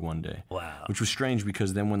Spielberg one day. Wow. Which was strange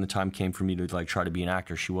because then when the time came for me to try to be an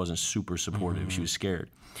actor, she wasn't super supportive. She was scared.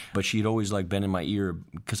 But she had always been in my ear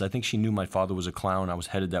because I think she knew my father was a clown. I was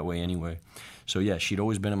headed that way anyway. So yeah, she'd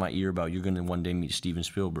always been in my ear about, you're going to one day meet Steven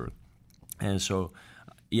Spielberg. And so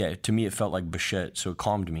to me it felt like Bichette, so it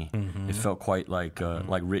calmed me. It felt quite like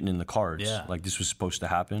written in the cards, like this was supposed to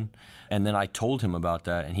happen. And then I told him about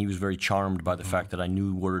that, and he was very charmed by the fact that I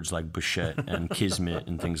knew words like Bichette and Kismet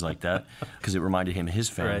and things like that, because it reminded him of his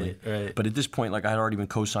family. Right. But at this point, I had already been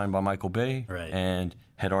co-signed by Michael Bay, and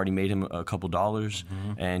had already made him a couple dollars,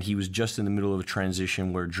 and he was just in the middle of a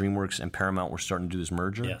transition where DreamWorks and Paramount were starting to do this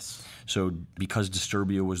merger. Yes. So because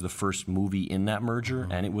Disturbia was the first movie in that merger,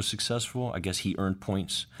 and it was successful, I guess he earned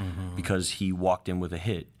points because he walked in with a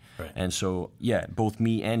hit. Right. And so, both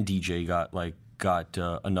me and DJ got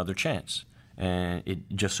another chance. And it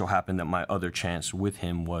just so happened that my other chance with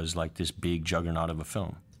him was this big juggernaut of a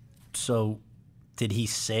film. So did he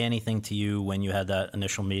say anything to you when you had that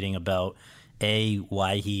initial meeting about, A,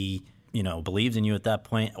 why he, believed in you at that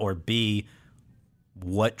point, or B,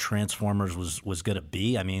 what Transformers was going to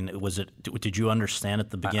be? I mean, did you understand at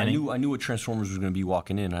the beginning? I knew what Transformers was going to be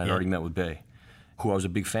walking in. I had already met with Bay, who I was a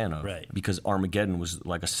big fan of, because Armageddon was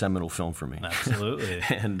like a seminal film for me. Absolutely.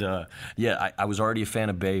 And I was already a fan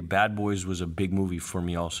of Bay. Bad Boys was a big movie for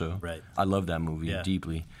me also. Right. I love that movie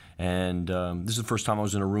deeply. And this is the first time I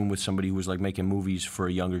was in a room with somebody who was making movies for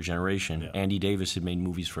a younger generation. Andy Davis had made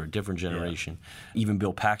movies for a different generation. Even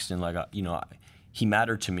Bill Paxton, he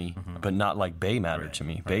mattered to me, but not like Bay mattered to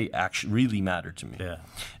me. Bay actually really mattered to me. Yeah.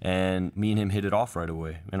 And me and him hit it off right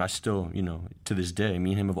away. And I still, to this day,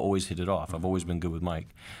 me and him have always hit it off. I've always been good with Mike.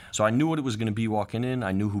 So I knew what it was going to be walking in.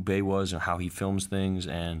 I knew who Bay was and how he films things.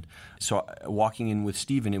 And so walking in with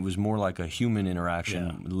Steven, it was more like a human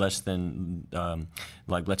interaction, less than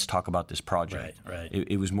let's talk about this project. Right.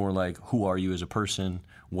 It was more like, who are you as a person?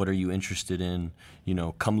 What are you interested in?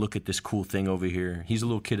 Come look at this cool thing over here. He's a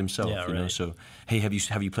little kid himself, so hey, have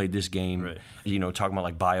you played this game? Right. Talking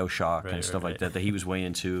about Bioshock and stuff like that he was way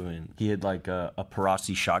into, and he had a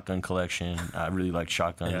Perazzi shotgun collection. I really liked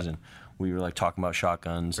shotguns, and we were talking about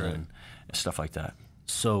shotguns and stuff like that.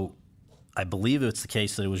 So, I believe it's the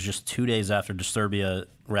case that it was just 2 days after Disturbia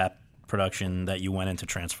wrapped production that you went into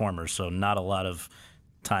Transformers. So not a lot of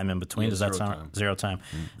time in between. Does that sound zero time?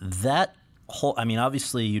 That whole,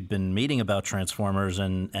 obviously you'd been meeting about Transformers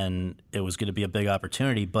and it was going to be a big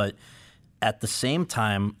opportunity, but at the same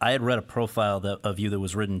time, I had read a profile of you that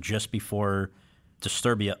was written just before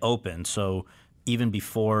Disturbia opened. So even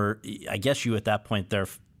before, I guess you at that point there,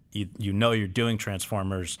 you're doing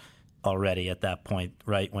Transformers already at that point,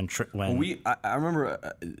 right? When I remember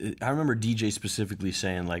DJ specifically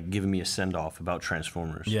saying giving me a send off about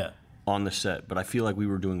Transformers. On the set, but I feel like we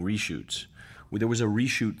were doing reshoots. There was a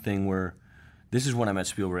reshoot thing where. This is when I met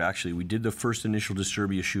Spielberg, actually. We did the first initial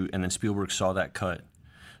Disturbia shoot, and then Spielberg saw that cut.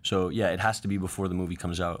 So yeah, it has to be before the movie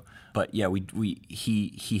comes out. But yeah,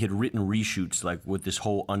 he had written reshoots like with this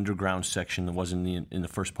whole underground section that wasn't in the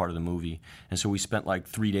first part of the movie, and so we spent like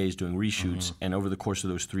 3 days doing reshoots. And over the course of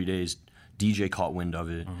those 3 days, DJ caught wind of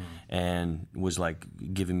it and was like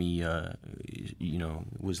giving me,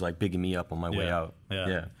 was like bigging me up on my way out.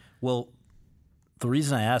 Yeah. Well, the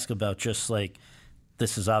reason I ask about just like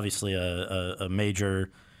this is obviously a major.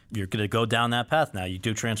 You're going to go down that path now. You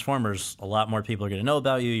do Transformers, a lot more people are going to know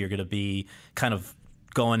about you. You're going to be kind of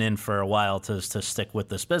going in for a while to stick with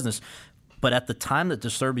this business. But at the time that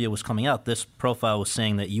Disturbia was coming out, this profile was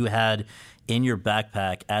saying that you had in your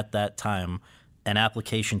backpack at that time an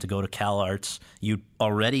application to go to CalArts. You'd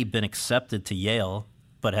already been accepted to Yale,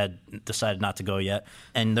 but had decided not to go yet.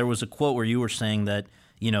 And there was a quote where you were saying that,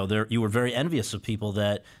 you were very envious of people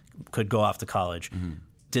that could go off to college.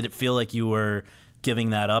 Did it feel like you were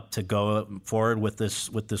giving that up to go forward with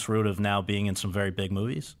this route of now being in some very big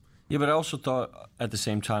movies? Yeah, but I also thought at the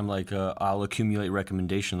same time, like, I'll accumulate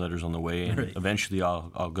recommendation letters on the way, and eventually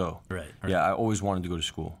I'll go. Right. Yeah, I always wanted to go to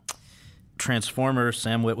school. Transformers,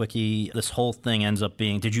 Sam Witwicky, this whole thing ends up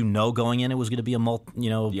being, did you know going in it was going to be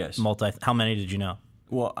a Yes. how many did you know?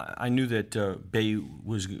 Well, I knew that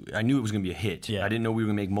I knew it was going to be a hit. Yeah. I didn't know we were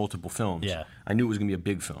going to make multiple films. Yeah. I knew it was going to be a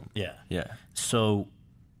big film. Yeah. Yeah. So,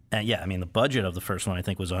 I mean, the budget of the first one I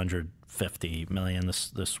think was $150 million.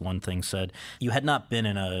 This one thing said you had not been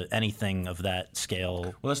in anything of that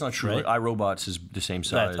scale. Well, that's not true. Right? iRobots is the same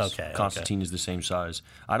size. Okay. Constantine is the same size.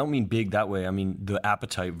 I don't mean big that way. I mean the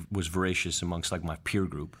appetite was voracious amongst like my peer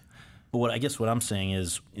group. But what I'm saying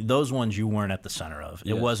is those ones you weren't at the center of.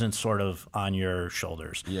 It wasn't sort of on your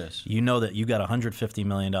shoulders. Yes. You know that you got a $150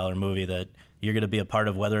 million movie that you're going to be a part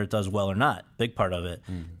of whether it does well or not. Big part of it.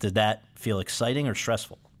 Did that feel exciting or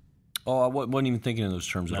stressful? Oh, I wasn't even thinking in those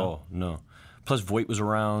terms at all. No. Plus, Voight was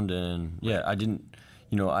around, and I didn't.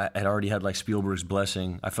 I had already had like Spielberg's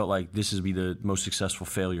blessing. I felt like this would be the most successful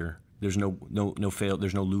failure. There's no fail.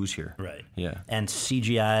 There's no lose here. Right. Yeah. And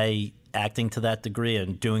CGI acting to that degree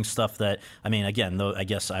and doing stuff that, I mean, again, though I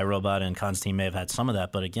guess iRobot and Constantine may have had some of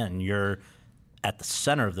that, but again, you're at the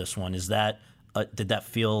center of this one. Is that did that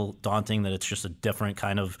feel daunting that it's just a different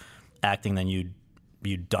kind of acting than you'd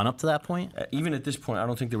done up to that point? Even at this point, I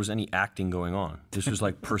don't think there was any acting going on. This was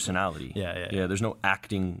like personality. Yeah. There's no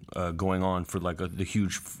acting going on for like the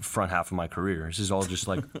huge front half of my career. This is all just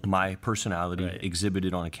like my personality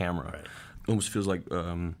exhibited on a camera. Right. Almost feels like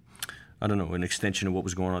I don't know, an extension of what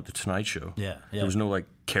was going on at the Tonight Show. Yeah. There was no like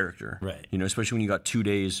character. Right. Especially when you got 2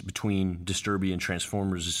 days between Disturbia and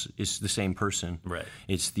Transformers, it's the same person. Right.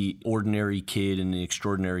 It's the ordinary kid in the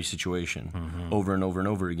extraordinary situation over and over and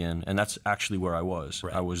over again. And that's actually where I was.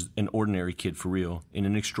 Right. I was an ordinary kid for real in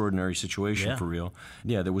an extraordinary situation for real.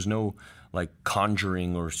 Yeah, there was no like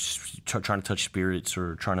conjuring or trying to touch spirits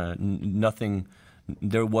or trying to nothing.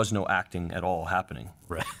 There was no acting at all happening.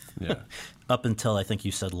 Right. Yeah. Up until I think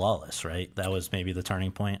you said Lawless, right? That was maybe the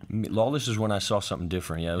turning point. Lawless is when I saw something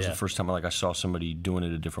different. Yeah, it was the first time I saw somebody doing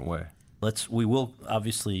it a different way. We will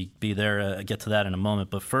obviously be there, get to that in a moment.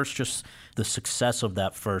 But first, just the success of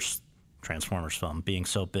that first Transformers film being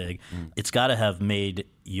so big, it's got to have made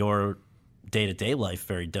your day-to-day life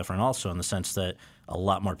very different also in the sense that a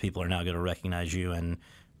lot more people are now going to recognize you and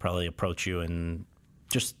probably approach you. And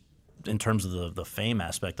just in terms of the fame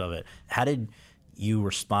aspect of it, how did you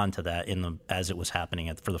respond to that as it was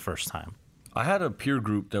happening for the first time? I had a peer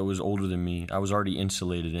group that was older than me. I was already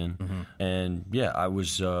insulated in. And I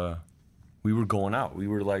was, we were going out. We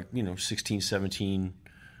were like, 16, 17,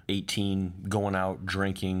 18, going out,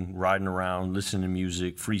 drinking, riding around, listening to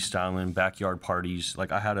music, freestyling, backyard parties.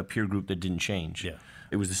 Like I had a peer group that didn't change. Yeah.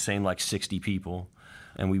 It was the same like 60 people.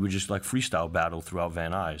 And we would just like freestyle battle throughout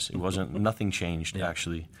Van Nuys. It wasn't, nothing changed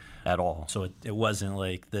actually at all. So it wasn't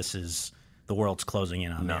like this is the world's closing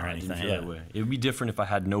in on me or anything. I didn't feel that way. It would be different if I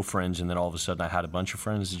had no friends and then all of a sudden I had a bunch of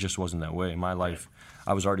friends. It just wasn't that way. In my life,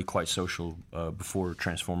 I was already quite social before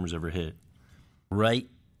Transformers ever hit. Right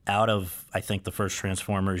out of, I think, the first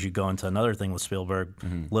Transformers, you go into another thing with Spielberg,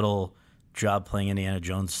 little job playing Indiana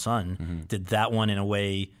Jones' son. Did that one in a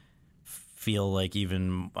way feel like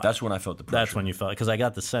even... That's when I felt the pressure. That's when you felt... Because I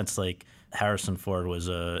got the sense like Harrison Ford was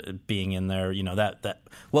being in there. That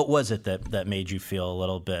what was it that made you feel a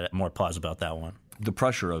little bit more pause about that one? The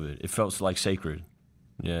pressure of it. It felt like sacred.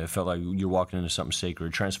 Yeah, it felt like you're walking into something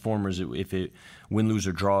sacred. Transformers, if it win, lose,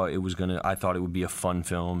 or draw, I thought it would be a fun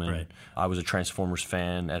film. And I was a Transformers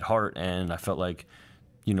fan at heart, and I felt like,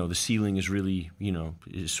 the ceiling is really,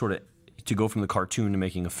 is sort of, to go from the cartoon to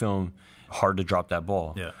making a film, hard to drop that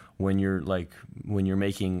ball. Yeah. When you're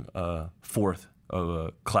making a fourth of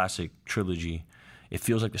a classic trilogy, it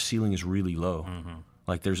feels like the ceiling is really low.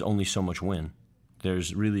 Like there's only so much win.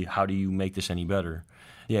 There's really, how do you make this any better?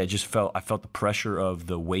 Yeah, I felt the pressure of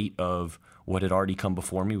the weight of what had already come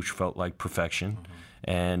before me, which felt like perfection.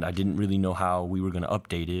 And I didn't really know how we were going to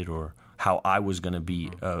update it or how I was going to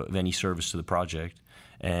be of any service to the project.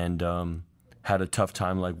 And had a tough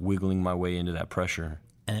time like wiggling my way into that pressure.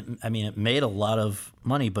 And it made a lot of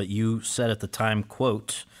money, but you said at the time,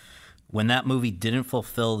 quote, "When that movie didn't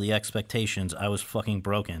fulfill the expectations, I was fucking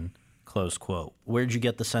broken," close quote. Where did you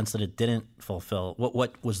get the sense that it didn't fulfill?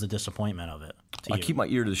 What was the disappointment of it to I you? keep my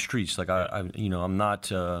ear to the streets. Like I'm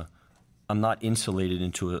not insulated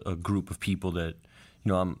into a group of people that,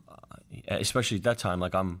 especially at that time,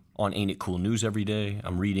 like I'm on Ain't It Cool News every day.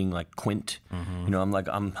 I'm reading like Quint.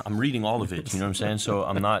 I'm reading all of it. You know what I'm saying? So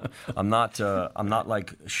I'm not like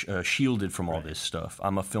shielded from all this stuff.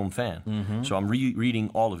 I'm a film fan, so I'm reading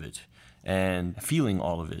all of it and feeling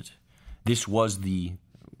all of it. This was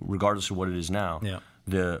regardless of what it is now,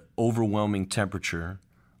 the overwhelming temperature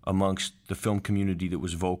amongst the film community that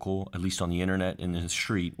was vocal, at least on the internet and in the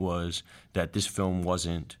street, was that this film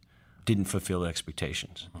didn't fulfill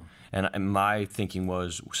expectations. And my thinking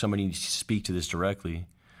was somebody needs to speak to this directly,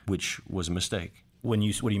 which was a mistake. What do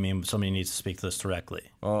you mean somebody needs to speak to this directly?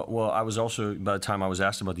 Well, I was also, by the time I was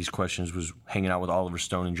asked about these questions, was hanging out with Oliver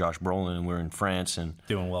Stone and Josh Brolin, and we're in France. And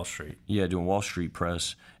doing Wall Street. Yeah, doing Wall Street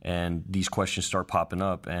press. And these questions start popping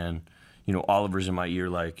up, and, Oliver's in my ear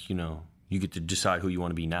like, you get to decide who you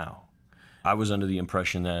want to be now. I was under the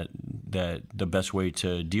impression that the best way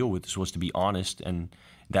to deal with this was to be honest, and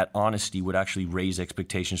that honesty would actually raise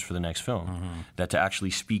expectations for the next film. That to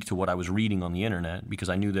actually speak to what I was reading on the internet, because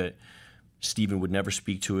I knew that Steven would never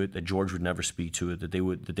speak to it, that George would never speak to it, that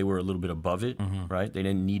they were a little bit above it, right? They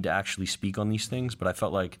didn't need to actually speak on these things. But I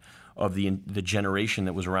felt like of the generation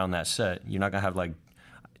that was around that set, you're not gonna have like.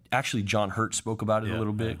 Actually, John Hurt spoke about it a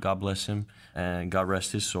little bit. God bless him, and God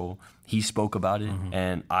rest his soul. He spoke about it,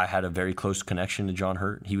 and I had a very close connection to John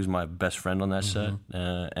Hurt. He was my best friend on that set,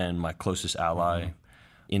 and my closest ally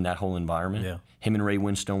in that whole environment. Yeah. Him and Ray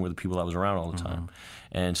Winstone were the people I was around all the time.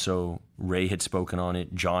 And so Ray had spoken on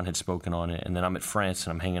it, John had spoken on it, and then I'm at France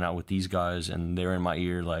and I'm hanging out with these guys, and they're in my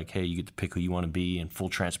ear like, hey, you get to pick who you want to be, and full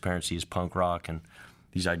transparency is punk rock, and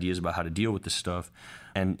these ideas about how to deal with this stuff.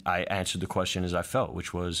 And I answered the question as I felt,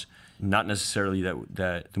 which was not necessarily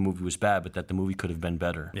that the movie was bad, but that the movie could have been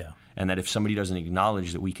better. Yeah. And that if somebody doesn't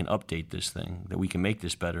acknowledge that we can update this thing, that we can make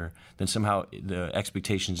this better, then somehow the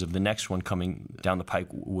expectations of the next one coming down the pike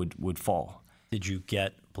would fall. Did you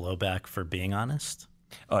get blowback for being honest?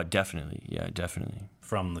 Definitely. Yeah, definitely.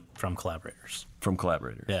 From collaborators? From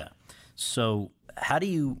collaborators. Yeah. So how do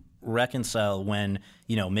you reconcile when,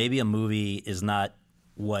 maybe a movie is not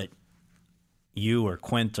what you or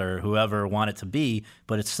Quint or whoever want it to be,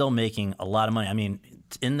 but it's still making a lot of money? I mean,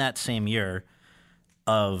 in that same year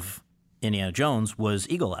of Indiana Jones was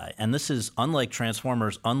Eagle Eye. And this is, unlike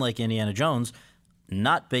Transformers, unlike Indiana Jones,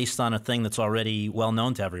 not based on a thing that's already well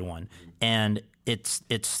known to everyone. And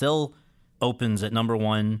it still opens at number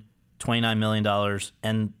one, $29 million,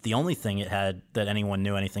 and the only thing it had that anyone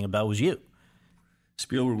knew anything about was you.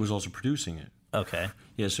 Spielberg was also producing it. Okay.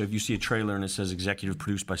 Yeah, so if you see a trailer and it says executive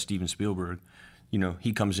produced by Steven Spielberg,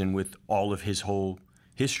 he comes in with all of his whole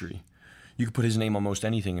history. You could put his name on most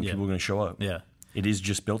anything and people are going to show up. Yeah. It is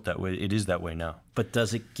just built that way. It is that way now. But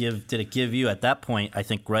did it give you at that point, I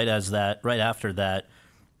think right after that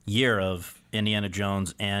year of Indiana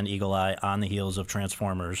Jones and Eagle Eye on the heels of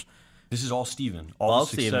Transformers? This is all Steven. All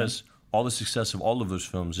the success of all of those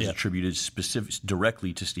films is attributed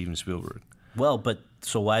directly to Steven Spielberg. Well, but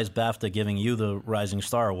so why is BAFTA giving you the Rising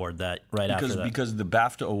Star Award after that? Because the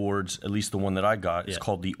BAFTA Awards, at least the one that I got, is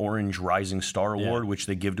called the Orange Rising Star Award, which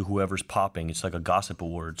they give to whoever's popping. It's like a gossip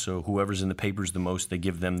award. So whoever's in the papers the most, they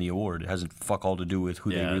give them the award. It hasn't fuck all to do with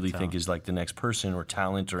who they really think is like the next person or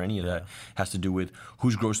talent or any of that. It has to do with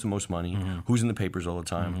who's grossed the most money, who's in the papers all the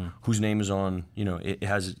time, whose name is on. It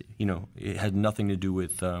had nothing to do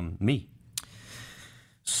with me.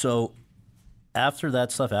 So after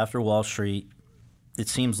that stuff, after Wall Street, it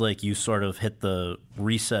seems like you sort of hit the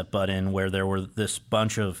reset button where there were this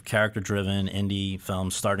bunch of character-driven indie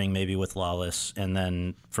films, starting maybe with Lawless, and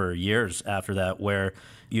then for years after that, where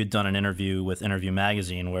you'd done an interview with Interview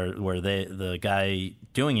Magazine where the guy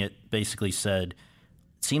doing it basically said,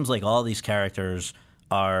 it seems like all these characters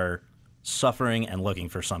are suffering and looking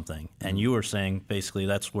for something. And you were saying basically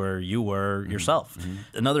that's where you were yourself.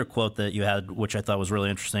 Another quote that you had, which I thought was really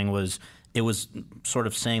interesting, was it was sort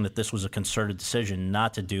of saying that this was a concerted decision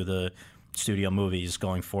not to do the studio movies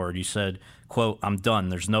going forward. You said, quote, "I'm done.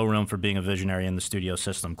 There's no room for being a visionary in the studio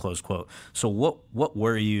system," close quote. So what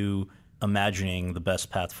were you imagining the best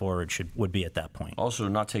path forward would be at that point. Also,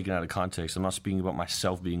 not taken out of context, I'm not speaking about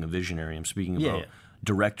myself being a visionary. I'm speaking about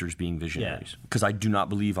directors being visionaries. Because I do not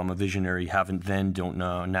believe I'm a visionary. Haven't then, don't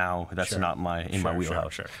know now. That's not my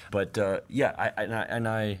wheelhouse. But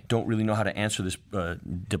I don't really know how to answer this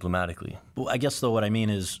diplomatically. Well, I guess though what I mean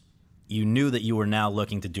is, you knew that you were now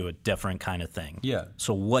looking to do a different kind of thing. Yeah.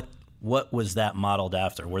 So what was that modeled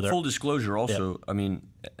after? Were there full disclosure? Also, I mean,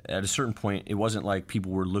 at a certain point, it wasn't like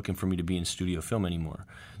people were looking for me to be in studio film anymore.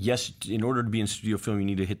 Yes, in order to be in studio film, you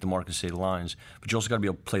need to hit the mark and say the lines, but you also got to be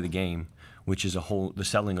able to play the game, which is the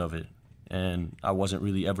selling of it. And I wasn't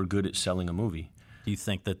really ever good at selling a movie. Do you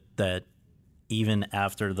think that even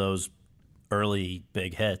after those early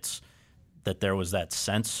big hits, that there was that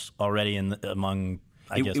sense already among?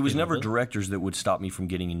 It was never directors that would stop me from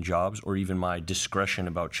getting in jobs or even my discretion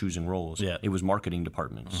about choosing roles. Yeah. It was marketing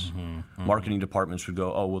departments. Marketing departments would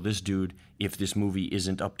go, oh, well, this dude, if this movie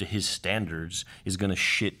isn't up to his standards, is going to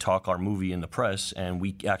shit talk our movie in the press, and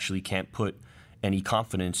we actually can't put any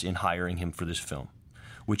confidence in hiring him for this film,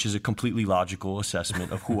 which is a completely logical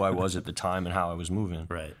assessment of who I was at the time and how I was moving.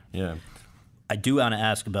 Right. Yeah. I do want to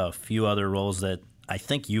ask about a few other roles that I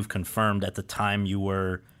think you've confirmed at the time you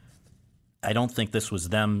were. I don't think this was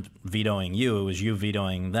them vetoing you. It was you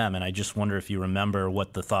vetoing them. And I just wonder if you remember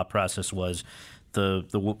what the thought process was. The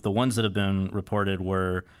ones that have been reported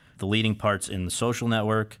were the leading parts in The Social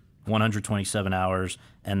Network, 127 Hours,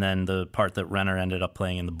 and then the part that Renner ended up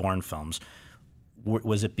playing in the Bourne films.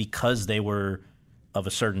 Was it because they were of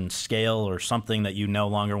a certain scale or something that you no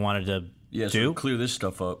longer wanted to do? So clear this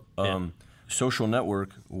stuff up. Social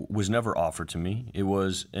Network was never offered to me. It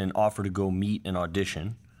was an offer to go meet an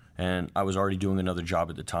audition. And I was already doing another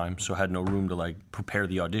job at the time, so I had no room to prepare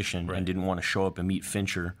the audition and didn't want to show up and meet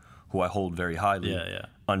Fincher, who I hold very highly,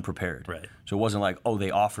 unprepared. Right. So it wasn't like, oh,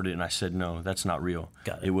 they offered it and I said, no, that's not real.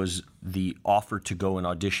 Got it. It was the offer to go and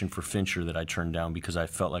audition for Fincher that I turned down because I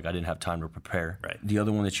felt like I didn't have time to prepare. Right. The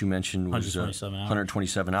other one that you mentioned was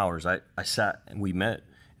 127 hours. I sat and we met.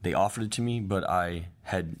 They offered it to me, but I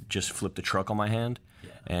had just flipped the truck on my hand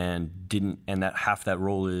and didn't. And that half that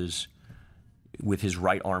role is with his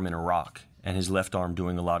right arm in a rock and his left arm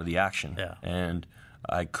doing a lot of the action. Yeah. And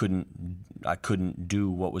I couldn't do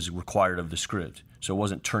what was required of the script. So it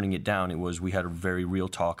wasn't turning it down. It was, we had a very real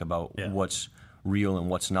talk about what's real and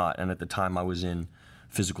what's not. And at the time I was in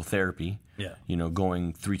physical therapy,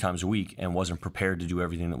 going 3 times a week and wasn't prepared to do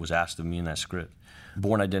everything that was asked of me in that script.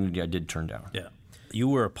 Bourne Identity I did turn down. Yeah. You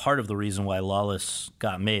were a part of the reason why Lawless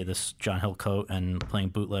got made, this John Hill coat and playing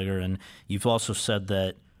bootlegger. And you've also said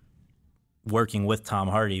that working with Tom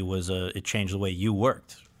Hardy it changed the way you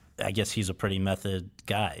worked. I guess he's a pretty method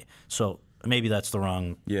guy. So maybe that's the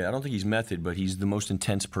wrong... Yeah, I don't think he's method, but he's the most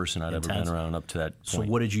intense person I'd ever been around up to that point. So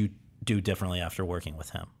what did you do differently after working with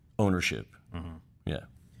him? Ownership. Yeah.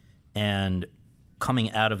 And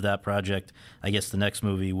coming out of that project, I guess the next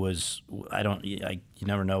movie was, you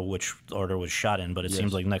never know which order was shot in, but it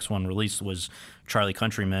seems like the next one released was Charlie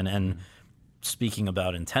Countryman. And speaking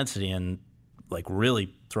about intensity and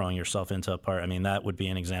really throwing yourself into a part, I mean, that would be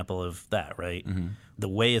an example of that, right? The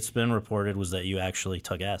way it's been reported was that you actually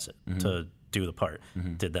took acid to do the part.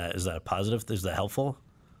 Is that a positive? Is that helpful?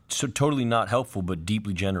 So totally not helpful, but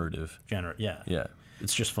deeply generative. Yeah.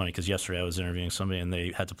 It's just funny because yesterday I was interviewing somebody and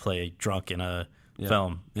they had to play drunk in a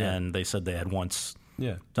film, and they said they had once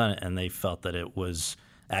done it, and they felt that it was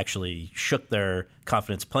actually shook their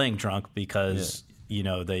confidence playing drunk because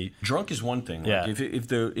they drunk is one thing. Yeah.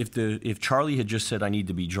 If Charlie had just said I need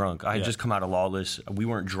to be drunk, I had just come out of Lawless. We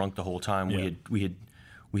weren't drunk the whole time.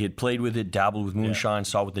 We had played with it, dabbled with moonshine,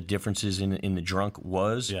 saw what the differences in the drunk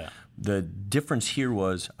was. Yeah. The difference here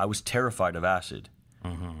was I was terrified of acid.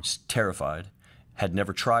 Terrified. Had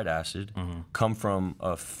never tried acid, come from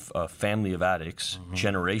a family of addicts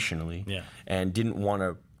generationally, and didn't want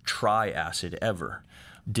to try acid ever.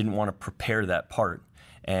 Didn't want to prepare that part.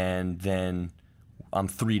 And then I'm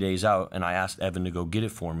 3 days out, and I asked Evan to go get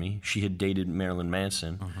it for me. She had dated Marilyn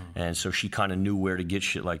Manson, and so she kind of knew where to get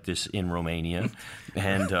shit like this in Romania,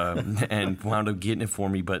 and wound up getting it for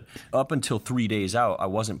me. But up until 3 days out, I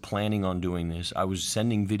wasn't planning on doing this. I was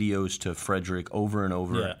sending videos to Frederick over and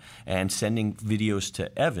over, and sending videos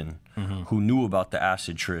to Evan, who knew about the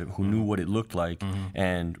acid trip, who knew what it looked like,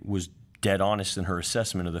 and was dead honest in her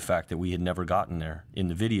assessment of the fact that we had never gotten there in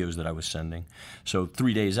the videos that I was sending. So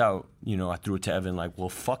 3 days out, I threw it to Evan like, well,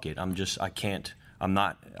 fuck it. I'm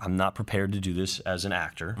not prepared to do this as an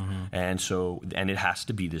actor. And it has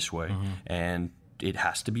to be this way. And it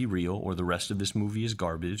has to be real or the rest of this movie is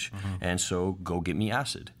garbage. And so go get me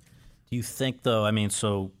acid. Do you think though,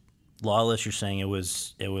 so Lawless, you're saying it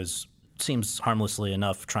was seems harmlessly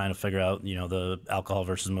enough, trying to figure out, the alcohol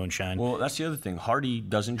versus moonshine. Well, that's the other thing. Hardy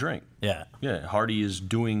doesn't drink. Yeah. Yeah, Hardy is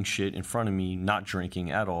doing shit in front of me, not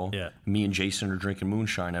drinking at all. Yeah. Me and Jason are drinking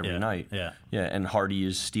moonshine every night. Yeah. Yeah, and Hardy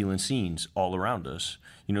is stealing scenes all around us.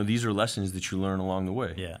 These are lessons that you learn along the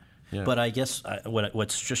way. Yeah. Yeah. But I guess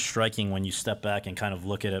what's just striking when you step back and kind of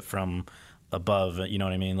look at it from above, you know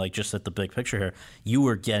what I mean? Like just at the big picture here, you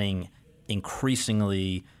were getting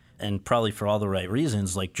increasingly, and probably for all the right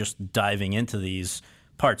reasons, like just diving into these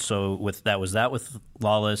parts. So with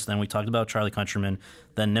Lawless, then we talked about Charlie Countryman,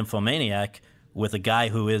 then Nymphomaniac with a guy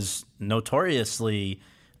who is notoriously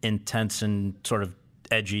intense and sort of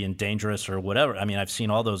edgy and dangerous or whatever. I mean, I've seen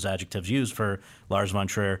all those adjectives used for Lars von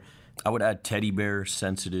Trier. I would add teddy bear,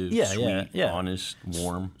 sensitive, sweet, honest,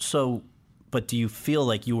 warm. So, but do you feel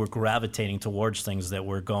like you were gravitating towards things that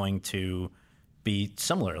were going to be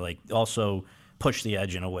similar, like also push the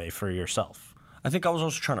edge in a way for yourself? I think I was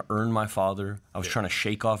also trying to earn my father. I was trying to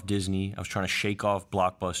shake off Disney. I was trying to shake off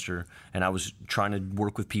Blockbuster. And I was trying to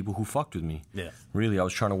work with people who fucked with me. Yeah. Really, I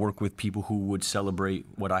was trying to work with people who would celebrate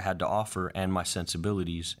what I had to offer and my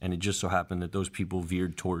sensibilities. And it just so happened that those people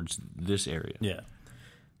veered towards this area. Yeah.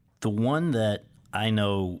 The one that I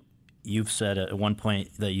know you've said at one point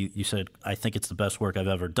that you said, I think it's the best work I've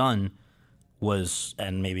ever done was,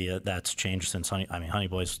 and maybe that's changed since Honey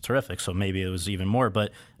Boy's terrific, so maybe it was even more,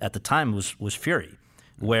 but at the time was Fury,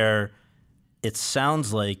 where it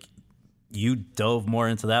sounds like you dove more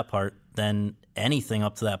into that part than anything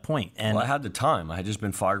up to that point. And well, I had the time. I had just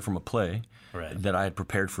been fired from a play that I had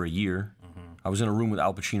prepared for a year. Mm-hmm. I was in a room with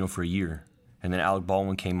Al Pacino for a year, and then Alec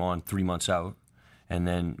Baldwin came on 3 months out, and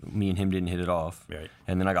then me and him didn't hit it off,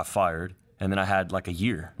 and then I got fired. And then I had like a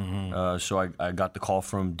year. Mm-hmm. So I got the call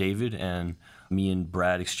from David, and me and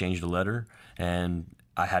Brad exchanged a letter, and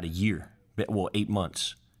I had a year, 8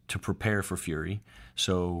 months to prepare for Fury.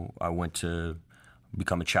 So I went to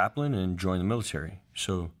become a chaplain and join the military.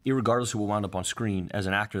 So irregardless of what wound up on screen, as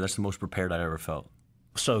an actor, that's the most prepared I'd ever felt.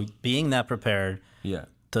 So being that prepared,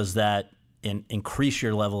 does that increase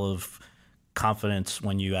your level of confidence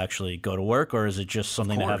when you actually go to work, or is it just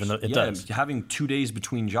something to have? It does. Having 2 days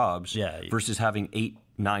between jobs versus having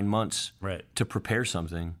 8-9 months to prepare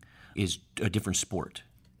something is a different sport.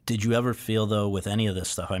 Did you ever feel, though, with any of this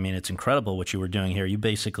stuff? I mean, it's incredible what you were doing here. You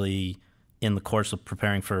basically, in the course of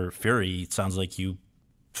preparing for Fury, it sounds like you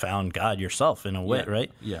found God yourself in a way,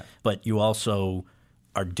 right? Yeah. But you also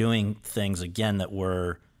are doing things, again, that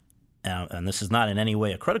were... and this is not in any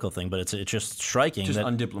way a critical thing, but it's just striking. Just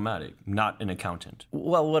undiplomatic, not an accountant.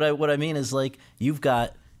 Well, what I mean is, like,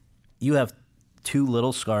 you have 2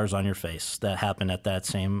 little scars on your face that happened at that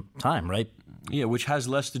same time, right? Yeah, which has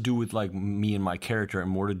less to do with like me and my character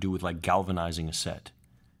and more to do with like galvanizing a set.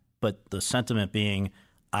 But the sentiment being,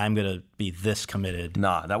 I'm gonna be this committed.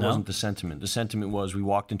 Nah, that wasn't the sentiment. The sentiment was we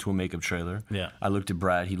walked into a makeup trailer. Yeah. I looked at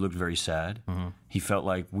Brad. He looked very sad. Mm-hmm. He felt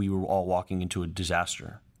like we were all walking into a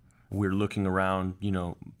disaster. We're looking around,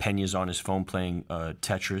 Peña's on his phone playing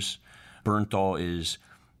Tetris. Bernthal is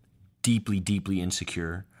deeply, deeply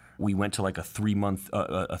insecure. We went to like a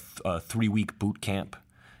 3-week boot camp,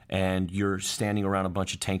 and you're standing around a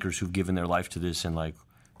bunch of tankers who've given their life to this and like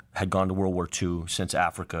had gone to World War II, since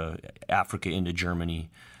Africa into Germany,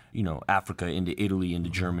 Africa into Italy into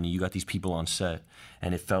Germany. You got these people on set,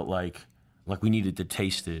 and it felt like we needed to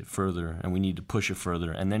taste it further and we needed to push it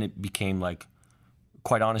further. And then it became like,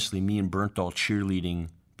 quite honestly, me and Bernthal cheerleading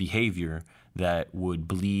behavior that would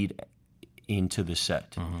bleed into the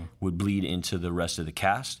set, would bleed into the rest of the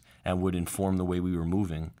cast, and would inform the way we were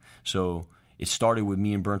moving. So it started with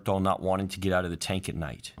me and Bernthal not wanting to get out of the tank at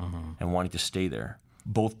night and wanting to stay there,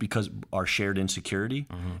 both because our shared insecurity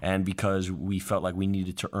and because we felt like we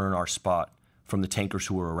needed to earn our spot from the tankers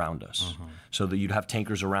who were around us. So that you'd have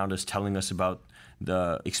tankers around us telling us about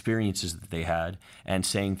the experiences that they had and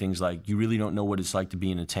saying things like, you really don't know what it's like to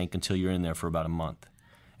be in a tank until you're in there for about a month.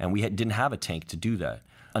 And we didn't have a tank to do that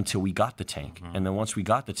until we got the tank. And then once we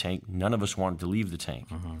got the tank, none of us wanted to leave the tank.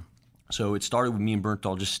 So it started with me and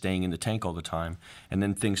Bernthal just staying in the tank all the time. And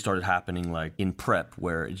then things started happening like in prep,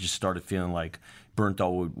 where it just started feeling like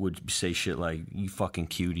Bernthal would say shit like, you fucking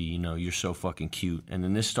cutie, you're so fucking cute. And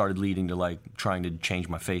then this started leading to like trying to change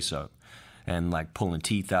my face up and like pulling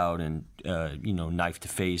teeth out and, knife to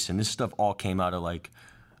face. And this stuff all came out of like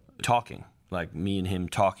talking, like me and him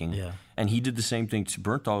talking. Yeah. And he did the same thing to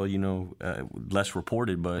Bernthal, less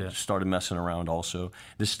reported, but started messing around also.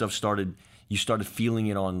 This stuff you started feeling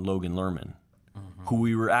it on Logan Lerman, who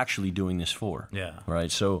we were actually doing this for. Yeah.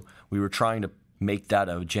 Right? So we were trying to make that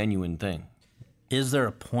a genuine thing. Is there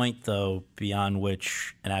a point, though, beyond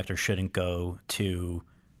which an actor shouldn't go to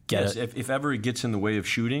Yes, if ever it gets in the way of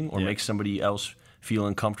shooting or makes somebody else feel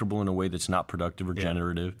uncomfortable in a way that's not productive or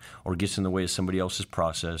generative, or gets in the way of somebody else's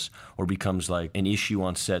process, or becomes like an issue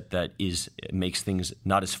on set that makes things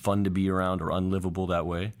not as fun to be around or unlivable that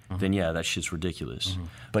way, then that shit's ridiculous.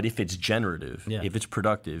 But if it's generative, if it's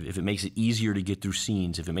productive, if it makes it easier to get through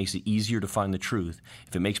scenes, if it makes it easier to find the truth,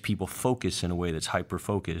 if it makes people focus in a way that's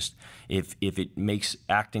hyper-focused, if it makes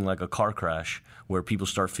acting like a car crash where people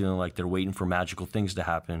start feeling like they're waiting for magical things to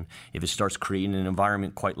happen, if it starts creating an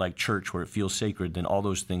environment quite like church where it feels sacred, then all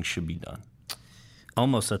those things should be done.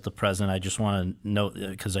 Almost at the present, I just want to note,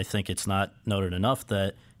 because I think it's not noted enough,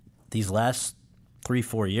 that these last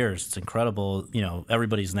 3-4 years, it's incredible. You know,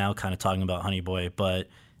 everybody's now kind of talking about Honey Boy, but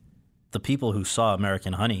the people who saw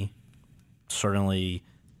American Honey certainly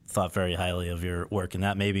thought very highly of your work, and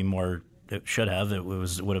that maybe more it should have. It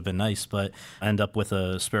would have been nice, but I end up with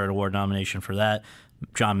a Spirit Award nomination for that.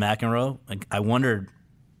 John McEnroe, I wondered,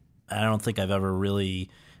 I don't think I've ever really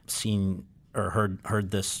seen or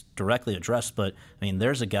heard this directly addressed, but I mean,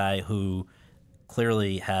 there's a guy who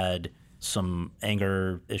clearly had some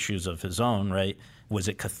anger issues of his own, right? Was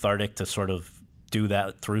it cathartic to sort of do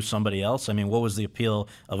that through somebody else? I mean, what was the appeal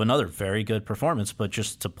of another very good performance, but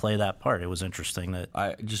just to play that part? It was interesting that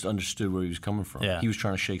I just understood where he was coming from. Yeah. He was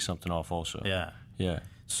trying to shake something off also. Yeah.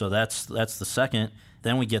 So that's the second.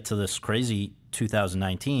 Then we get to this crazy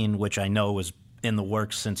 2019, which I know was in the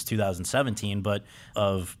works since 2017, but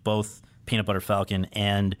of both Peanut Butter Falcon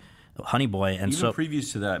and Honey Boy. And even so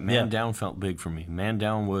previous to that, Man Down felt big for me. Man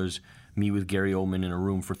Down was me with Gary Oldman in a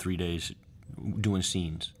room for 3 days doing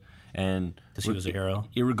scenes. And because he was a hero?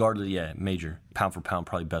 Irregardless, major. Pound for pound,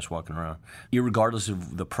 probably best walking around. Irregardless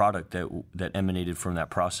of the product that emanated from that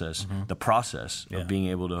process, the process of being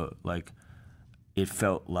able to, like, it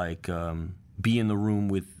felt like be in the room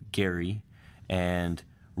with Gary and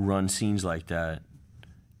run scenes like that,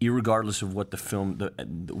 irregardless of what the film,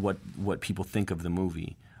 what people think of the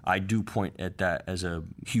movie, I do point at that as a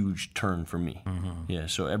huge turn for me. Yeah,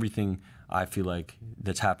 so everything I feel like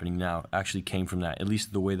that's happening now actually came from that, at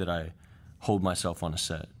least the way that I hold myself on a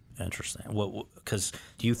set. Interesting. Because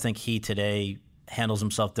do you think he today handles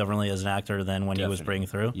himself differently as an actor than when he was breaking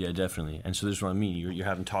through? Yeah, definitely. And so this is what I mean. You're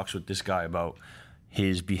having talks with this guy about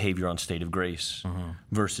his behavior on State of Grace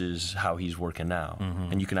versus how he's working now.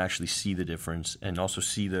 And you can actually see the difference and also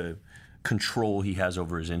see the control he has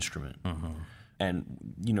over his instrument.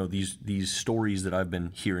 And, you know, these stories that I've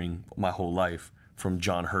been hearing my whole life from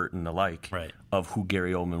John Hurt and the like of who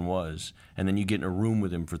Gary Oldman was. And then you get in a room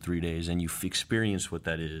with him for 3 days and you experience what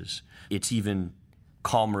that is. It's even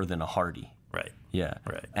calmer than a Hardy. Right. Yeah.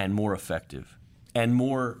 Right. And more effective and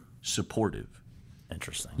more supportive.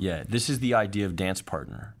 Interesting. Yeah, this is the idea of dance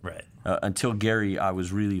partner. Right. Until Gary, I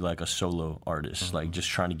was really like a solo artist, like just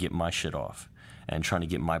trying to get my shit off and trying to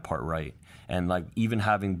get my part right. And like even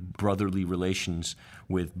having brotherly relations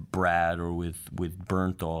with Brad or with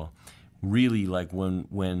Bernthal, really like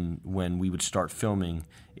when we would start filming,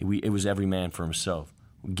 it was every man for himself.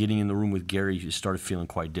 Getting in the room with Gary, it started feeling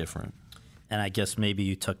quite different. And I guess maybe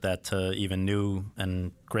you took that to even new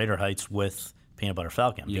and greater heights with Peanut Butter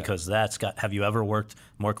Falcon, because that's got. Have you ever worked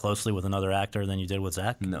more closely with another actor than you did with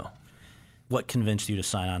Zach? No. What convinced you to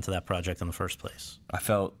sign on to that project in the first place? I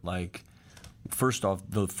felt like, first off,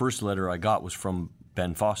 the first letter I got was from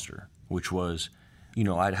Ben Foster, which was, you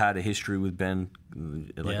know, I'd had a history with Ben,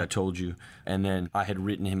 like I told you, and then I had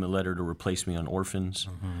written him a letter to replace me on Orphans.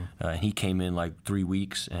 He came in like 3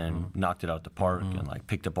 weeks and knocked it out the park and like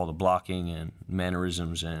picked up all the blocking and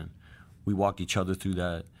mannerisms, and we walked each other through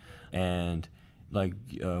that. And like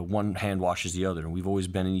one hand washes the other, and we've always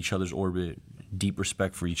been in each other's orbit, deep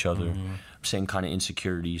respect for each other, same kind of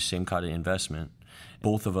insecurities, same kind of investment.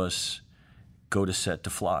 Both of us go to set to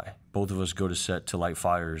fly. Both of us go to set to light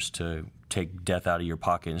fires, to take death out of your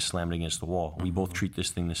pocket and slam it against the wall. We both treat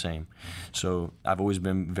this thing the same. So I've always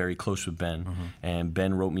been very close with Ben, and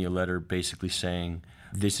Ben wrote me a letter basically saying,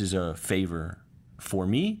 this is a favor for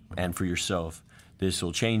me and for yourself. This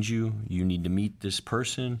will change you. You need to meet this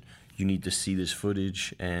person. You need to see this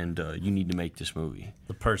footage, and you need to make this movie.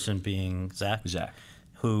 The person being Zach? Zach.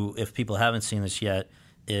 Who, if people haven't seen this yet,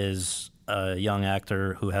 is a young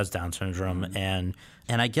actor who has Down syndrome. And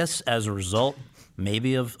I guess as a result,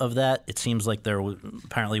 maybe of that, it seems like there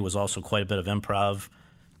apparently was also quite a bit of improv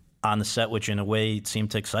on the set, which in a way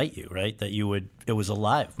seemed to excite you, right? That it was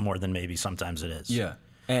alive more than maybe sometimes it is. Yeah.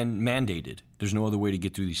 And mandated. There's no other way to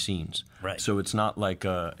get through these scenes. Right. So it's not like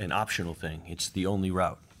an optional thing. It's the only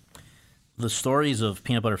route. The stories of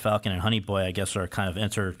Peanut Butter Falcon and Honey Boy, I guess, are kind of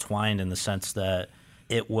intertwined in the sense that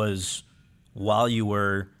it was while you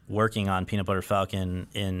were working on Peanut Butter Falcon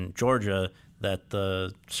in Georgia that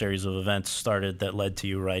the series of events started that led to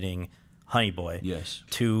you writing Honey Boy. Yes.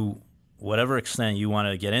 To whatever extent you want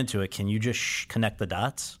to get into it, can you just connect the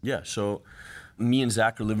dots? Yeah, so me and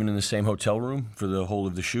Zach are living in the same hotel room for the whole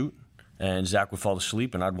of the shoot, and Zach would fall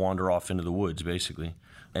asleep, and I'd wander off into the woods, basically,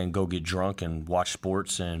 and go get drunk and watch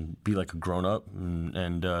sports and be like a grown-up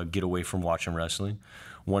and get away from watching wrestling.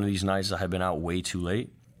 One of these nights I had been out way too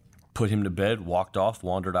late, put him to bed, walked off,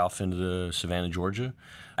 wandered off into Savannah, Georgia,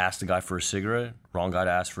 asked the guy for a cigarette, wrong guy to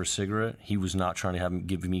ask for a cigarette. He was not trying to have him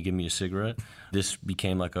give me a cigarette. This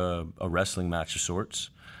became like a wrestling match of sorts,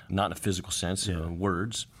 not in a physical sense,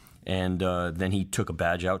 words. And then he took a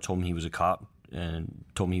badge out, told me he was a cop, and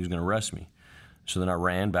told me he was going to arrest me. So then I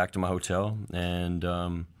ran back to my hotel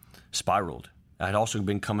and spiraled. I had also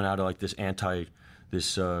been coming out of like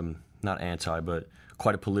but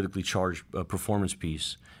quite a politically charged performance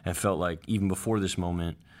piece, and felt like even before this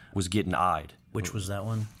moment was getting eyed. Which was that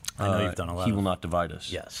one? I know you've done a lot. He Will Not Divide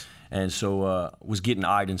Us. Yes. And so was getting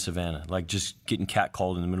eyed in Savannah, like just getting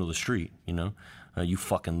catcalled in the middle of the street, you know? You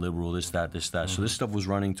fucking liberal, this, that. Mm-hmm. So this stuff was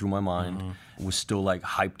running through my mind, was still like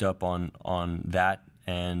hyped up on that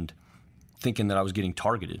and thinking that I was getting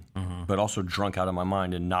targeted, but also drunk out of my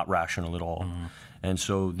mind and not rational at all. And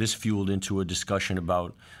so this fueled into a discussion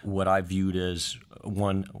about what I viewed as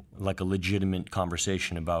like a legitimate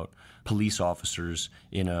conversation about police officers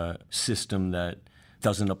in a system that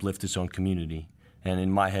doesn't uplift its own community. And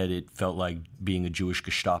in my head, it felt like being a Jewish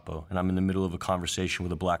Gestapo. And I'm in the middle of a conversation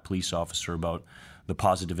with a black police officer about the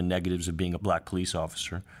positive and negatives of being a black police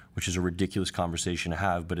officer, which is a ridiculous conversation to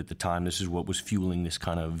have. But at the time, this is what was fueling this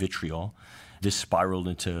kind of vitriol. This spiraled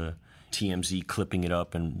into TMZ clipping it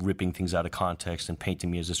up and ripping things out of context and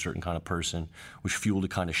painting me as a certain kind of person, which fueled a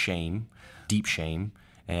kind of shame, deep shame.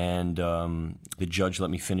 And the judge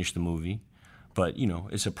let me finish the movie. But, you know,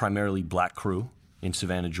 it's a primarily black crew in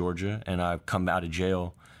Savannah, Georgia, and I've come out of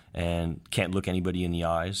jail and can't look anybody in the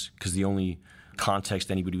eyes because the only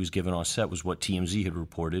context anybody was given on set was what TMZ had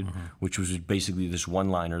reported, which was basically this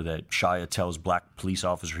one-liner that Shia tells black police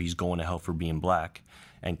officer he's going to hell for being black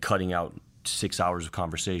and cutting out 6 hours of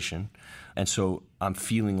conversation. And so I'm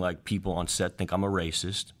feeling like people on set think I'm a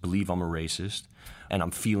racist, believe I'm a racist, and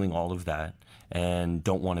I'm feeling all of that and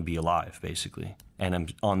don't want to be alive, basically. And I'm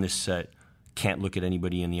on this set, can't look at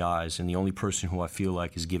anybody in the eyes, and the only person who I feel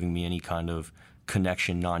like is giving me any kind of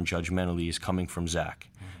connection non-judgmentally is coming from Zach.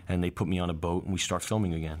 And they put me on a boat and we start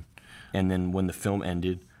filming again. And then when the film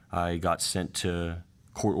ended, I got sent to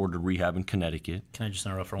court-ordered rehab in Connecticut. Can I just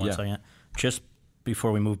interrupt for one second? Just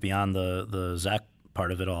before we move beyond the Zach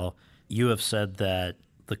part of it all, you have said that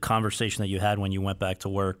the conversation that you had when you went back to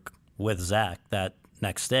work with Zach that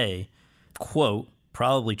next day, quote,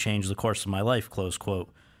 probably changed the course of my life, close quote.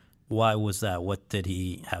 Why was that? What did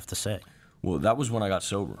he have to say? Well, that was when I got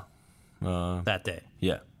sober. That day?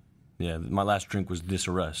 Yeah. Yeah, my last drink was this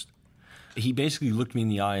arrest. He basically looked me in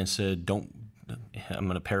the eye and said, I'm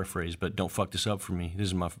going to paraphrase, but don't fuck this up for me. This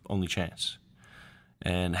is my only chance.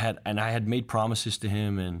 And I had made promises to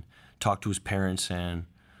him and talked to his parents, and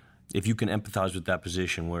if you can empathize with that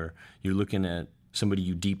position where you're looking at somebody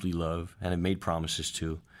you deeply love and have made promises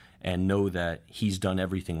to and know that he's done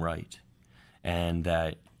everything right and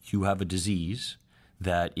that you have a disease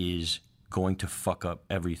that is going to fuck up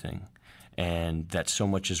everything and that so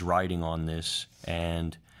much is riding on this,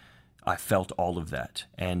 and I felt all of that.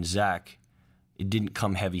 And Zach, it didn't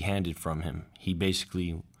come heavy-handed from him. He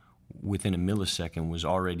basically, within a millisecond, was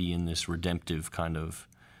already in this redemptive kind of,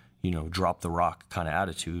 drop the rock kind of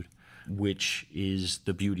attitude, which is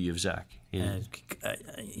the beauty of Zach. I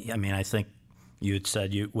mean, I think you had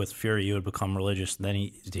said with Fury you had become religious, and then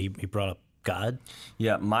he brought up God?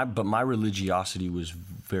 Yeah, but my religiosity was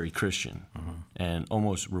very Christian and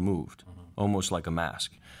almost removed, almost like a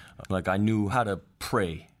mask. Like I knew how to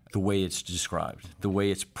pray the way it's described, the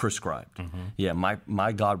way it's prescribed. Yeah,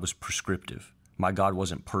 my God was prescriptive. My God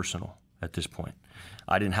wasn't personal at this point.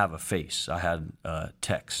 I didn't have a face. I had a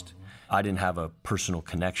text. I didn't have a personal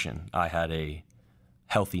connection. I had a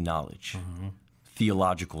healthy knowledge,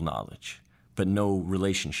 theological knowledge, but no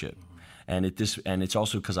relationship. And it's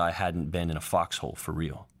also because I hadn't been in a foxhole for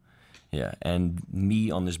real. Yeah, and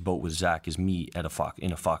me on this boat with Zach is me in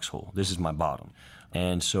a foxhole. This is my bottom.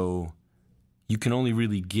 And so you can only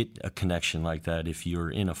really get a connection like that if you're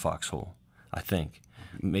in a foxhole, I think.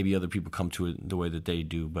 Maybe other people come to it the way that they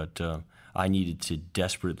do, but I needed to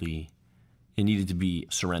it needed to be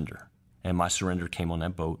surrender. And my surrender came on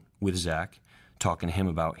that boat with Zach, talking to him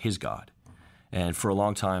about his God. And for a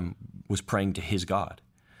long time was praying to his God.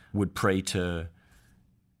 Would pray to,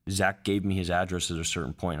 Zach gave me his address at a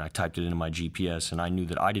certain point. I typed it into my GPS, and I knew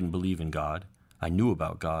that I didn't believe in God. I knew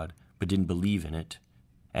about God, but didn't believe in it,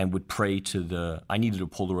 and would pray to I needed a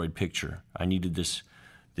Polaroid picture. I needed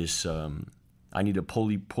I need a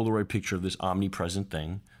Polaroid picture of this omnipresent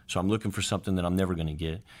thing. So I'm looking for something that I'm never going to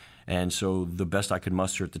get. And so the best I could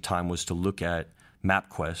muster at the time was to look at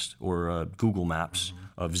MapQuest or Google Maps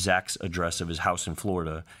of Zach's address of his house in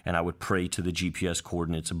Florida, and I would pray to the GPS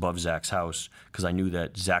coordinates above Zach's house because I knew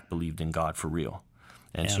that Zach believed in God for real.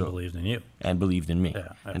 And so, believed in you. And believed in me.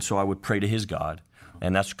 Yeah. And so I would pray to his God,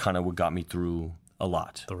 and that's kind of what got me through a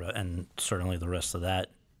lot. And certainly the rest of that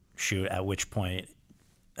shoot, at which point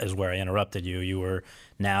is where I interrupted you. You were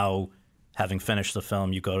now, having finished the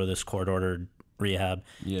film, you go to this court-ordered rehab.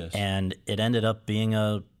 Yes. And it ended up being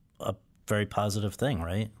a very positive thing,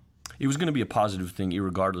 right? It was going to be a positive thing,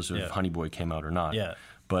 irregardless of if Honey Boy came out or not. Yeah.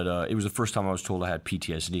 But it was the first time I was told I had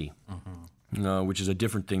PTSD, which is a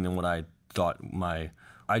different thing than what I thought.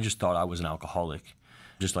 I just thought I was an alcoholic,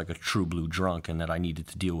 just like a true blue drunk, and that I needed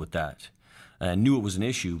to deal with that. And I knew it was an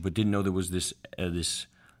issue, but didn't know there was this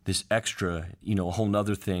extra, a whole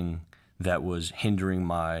nother thing that was hindering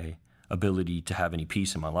my ability to have any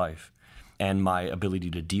peace in my life and my ability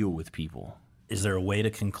to deal with people. Is there a way to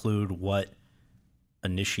conclude what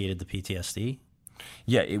initiated the PTSD?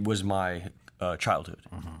 Yeah, it was my childhood.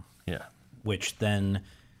 Yeah. Which then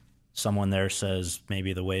someone there says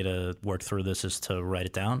maybe the way to work through this is to write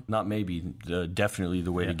it down? Not maybe. Definitely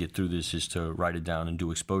the way to get through this is to write it down and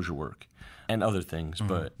do exposure work and other things,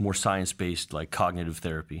 but more science-based, like cognitive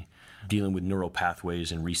therapy, dealing with neural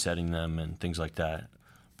pathways and resetting them and things like that.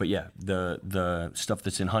 But yeah, the stuff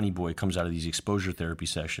that's in Honey Boy comes out of these exposure therapy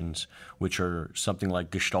sessions, which are something like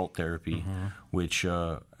Gestalt therapy, which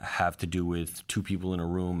have to do with two people in a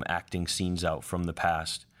room acting scenes out from the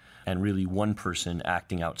past, and really one person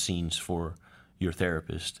acting out scenes for your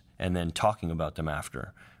therapist, and then talking about them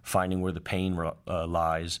after, finding where the pain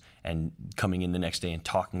lies, and coming in the next day and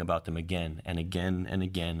talking about them again and again and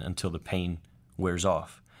again until the pain wears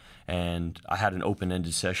off. And I had an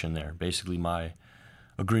open-ended session there. Basically, my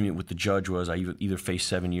agreement with the judge was I either face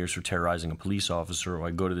 7 years for terrorizing a police officer, or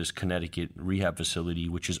I go to this Connecticut rehab facility,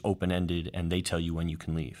 which is open-ended, and they tell you when you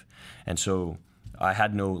can leave. And so I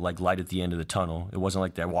had no light at the end of the tunnel. It wasn't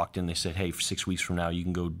like that. I walked in, they said, hey, for 6 weeks from now, you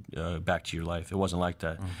can go back to your life. It wasn't like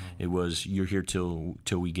that. It was, you're here till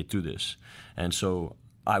we get through this. And so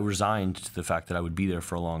I resigned to the fact that I would be there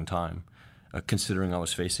for a long time, considering I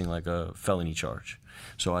was facing like a felony charge.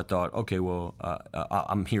 So I thought, okay, well,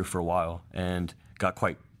 I'm here for a while, and got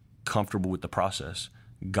quite comfortable with the process,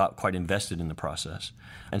 got quite invested in the process.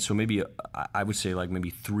 And so maybe I would say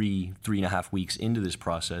maybe 3.5 weeks into this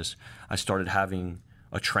process, I started having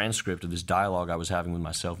a transcript of this dialogue I was having with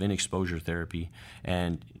myself in exposure therapy,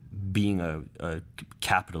 and being a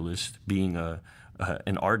capitalist, being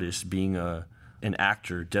an artist, being an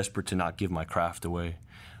actor, desperate to not give my craft away.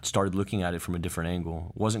 Started looking at it from a different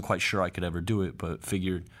angle. Wasn't quite sure I could ever do it, but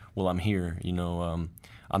figured, well, I'm here.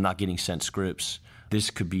 I'm not getting sent scripts. This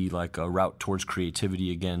could be like a route towards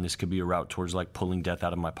creativity again. This could be a route towards pulling death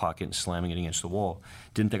out of my pocket and slamming it against the wall.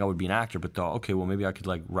 Didn't think I would be an actor, but thought, okay, well, maybe I could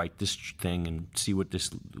write this thing and see what this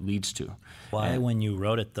leads to. Why, when you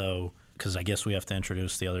wrote it though, because I guess we have to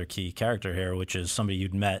introduce the other key character here, which is somebody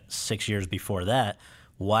you'd met 6 years before that.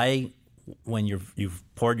 Why, when you've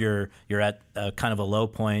poured you're at kind of a low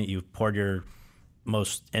point, you've poured your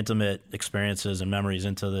most intimate experiences and memories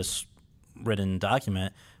into this written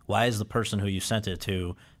document, why is the person who you sent it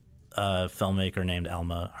to a filmmaker named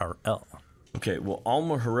Alma Har'el? Okay, well,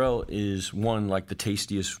 Alma Har'el is the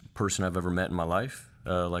tastiest person I've ever met in my life,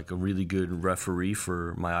 a really good referee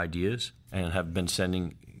for my ideas, and have been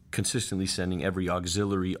consistently sending every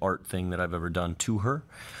auxiliary art thing that I've ever done to her,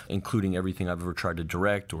 including everything I've ever tried to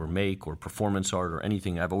direct or make or performance art or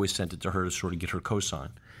anything. I've always sent it to her to sort of get her cosign.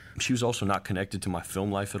 She was also not connected to my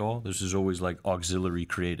film life at all. This is always auxiliary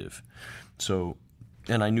creative. So,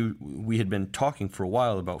 and I knew we had been talking for a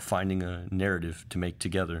while about finding a narrative to make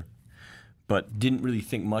together, but didn't really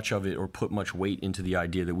think much of it or put much weight into the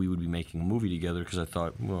idea that we would be making a movie together, because I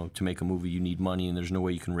thought, well, to make a movie you need money, and there's no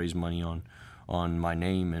way you can raise money on my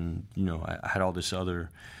name, and I had all this other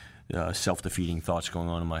self-defeating thoughts going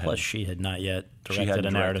on in my head. Plus, she had not yet directed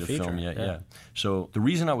a narrative feature. Film yet, yeah. So the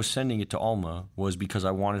reason I was sending it to Alma was because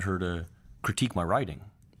I wanted her to critique my writing.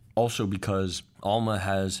 Also because Alma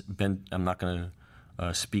has been, I'm not going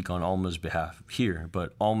to speak on Alma's behalf here,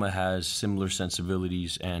 but Alma has similar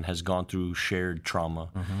sensibilities and has gone through shared trauma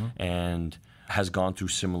and has gone through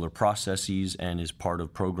similar processes and is part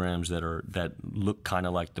of programs that look kind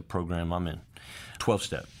of like the program I'm in,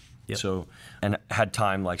 12-step. Yep. So, and had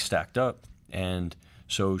time stacked up, and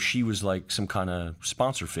so she was like some kind of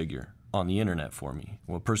sponsor figure on the internet for me.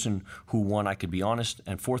 Well, a person who, one, I could be honest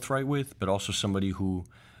and forthright with, but also somebody who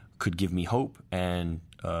could give me hope and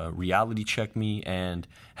reality check me and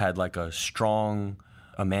had like a strong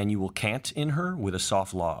Immanuel Kant in her with a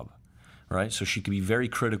soft lob, right? So she could be very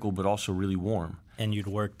critical but also really warm. And you'd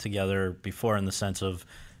worked together before in the sense of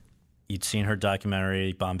you'd seen her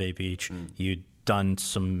documentary, Bombay Beach. You'd done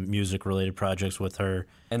some music-related projects with her.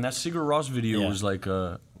 And that Sigur Rós video was like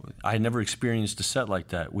I had never experienced a set like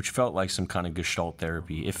that, which felt like some kind of Gestalt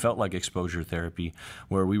therapy. It felt like exposure therapy,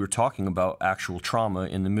 where we were talking about actual trauma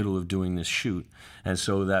in the middle of doing this shoot. And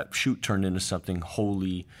so that shoot turned into something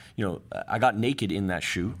wholly, I got naked in that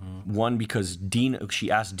shoot. One, because she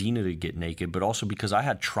asked Dina to get naked, but also because I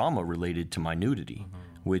had trauma related to my nudity,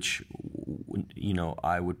 which,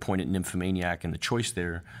 I would point at Nymphomaniac and the choice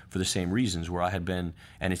there for the same reasons, where I had been,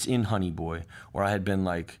 and it's in Honey Boy, where I had been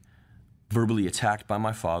like, verbally attacked by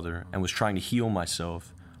my father and was trying to heal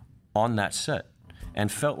myself on that set, and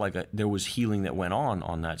felt like there was healing that went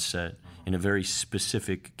on that set in a very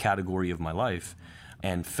specific category of my life,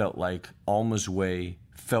 and felt like Alma's way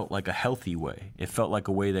felt like a healthy way. It felt like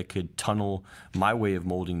a way that could tunnel my way of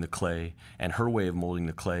molding the clay and her way of molding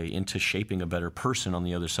the clay into shaping a better person on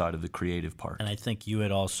the other side of the creative part. And I think you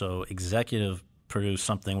had also executive produced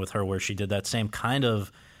something with her where she did that same kind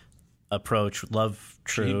of approach, Love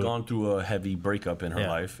True. She had gone through a heavy breakup in her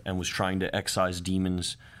life and was trying to excise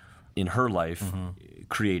demons in her life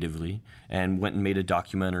creatively, and went and made a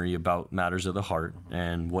documentary about matters of the heart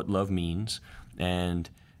and what love means, and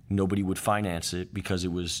nobody would finance it because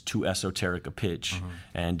it was too esoteric a pitch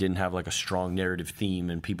and didn't have like a strong narrative theme,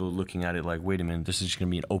 and people looking at it like, wait a minute, this is going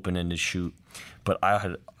to be an open-ended shoot. But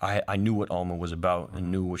I knew what Alma was about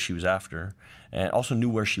and knew what she was after, and also knew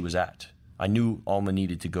where she was at. I knew Alma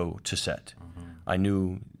needed to go to set. I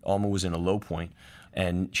knew Alma was in a low point,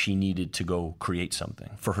 and she needed to go create something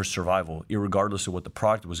for her survival, irregardless of what the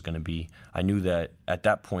product was going to be. I knew that at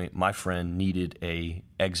that point, my friend needed a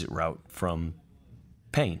exit route from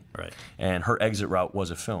pain, right? And her exit route was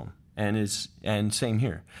a film, and same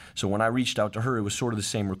here. So when I reached out to her, it was sort of the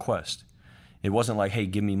same request. It wasn't like, hey,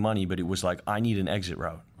 give me money, but it was like, I need an exit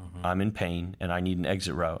route. I'm in pain, and I need an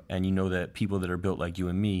exit route. And you know that people that are built like you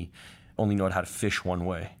and me only know how to fish one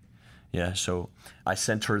way. Yeah, so I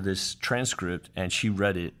sent her this transcript, and she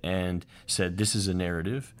read it and said, this is a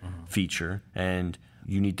narrative feature, and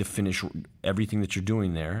you need to finish everything that you're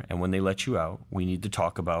doing there. And when they let you out, we need to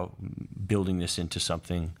talk about building this into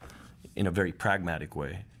something in a very pragmatic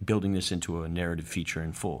way, building this into a narrative feature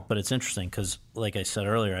in full. But it's interesting because, like I said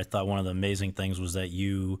earlier, I thought one of the amazing things was that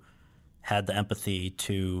you had the empathy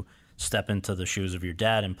to step into the shoes of your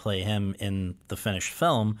dad and play him in the finished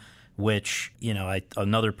film, which,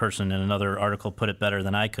 another person in another article put it better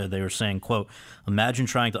than I could. They were saying, quote, imagine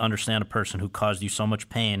trying to understand a person who caused you so much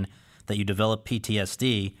pain that you develop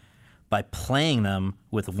PTSD by playing them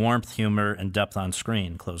with warmth, humor, and depth on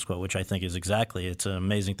screen, close quote, which I think is it's an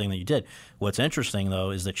amazing thing that you did. What's interesting, though,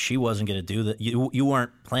 is that she wasn't going to do that. You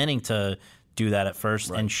weren't planning to do that at first,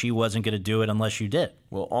 right. And she wasn't going to do it unless you did.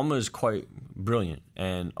 Well, Alma is quite brilliant,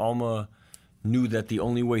 and Alma knew that the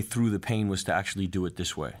only way through the pain was to actually do it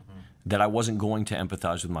this way. That I wasn't going to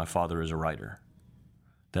empathize with my father as a writer,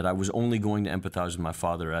 that I was only going to empathize with my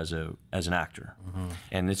father as an actor.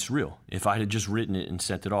 And it's real. If I had just written it and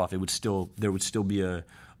sent it off, there would still be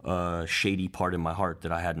a shady part in my heart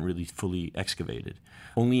that I hadn't really fully excavated.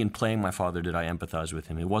 Only in playing my father did I empathize with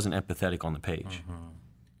him. It wasn't empathetic on the page.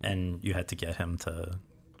 And you had to get him to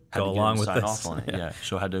go along with this. Off on it. Yeah.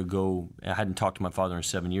 So I had to go. I hadn't talked to my father in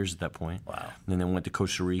 7 years at that point. Wow. And then went to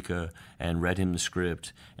Costa Rica and read him the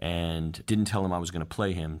script and didn't tell him I was going to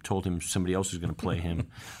play him. Told him somebody else was going to play him,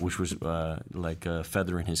 which was like a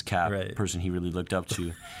feather in his cap, right. Person he really looked up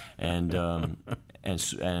to, and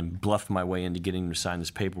bluffed my way into getting him to sign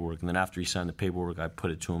this paperwork. And then after he signed the paperwork, I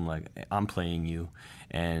put it to him like, I'm playing you.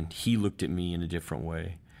 And he looked at me in a different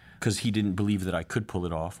way because he didn't believe that I could pull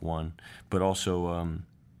it off, one, but also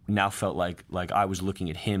now felt like I was looking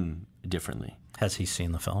at him differently. Has he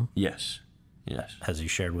seen the film? Yes. Has he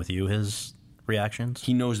shared with you his reactions?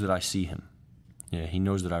 He knows that I see him. Yeah, he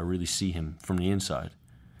knows that I really see him from the inside.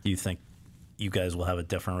 Do you think you guys will have a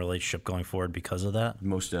different relationship going forward because of that?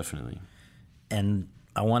 Most definitely. And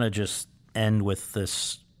I want to just end with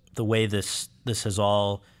this, the way this has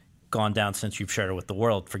all gone down since you've shared it with the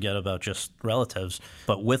world. Forget about just relatives.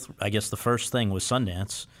 But with, I guess the first thing was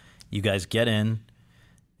Sundance. You guys get in,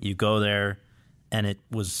 you go there, and it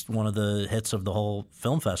was one of the hits of the whole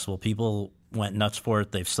film festival. People went nuts for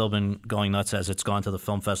it. They've still been going nuts as it's gone to the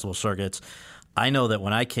film festival circuits. I know that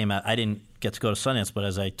when I came out, I didn't get to go to Sundance, but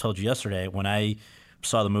as I told you yesterday, when I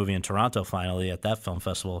saw the movie in Toronto finally at that film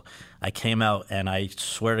festival, I came out and I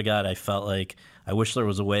swear to God, I felt like I wish there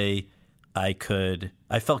was a way I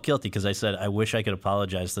felt guilty because I said, I wish I could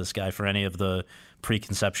apologize to this guy for any of the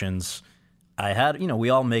preconceptions I had. We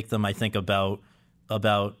all make them, I think, about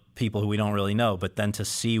people who we don't really know, but then to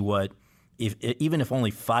see what, even if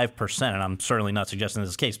only 5%, and I'm certainly not suggesting this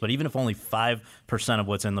is the case, but even if only 5% of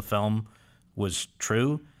what's in the film was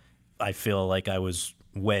true, I feel like I was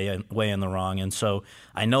way in the wrong. And so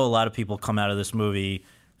I know a lot of people come out of this movie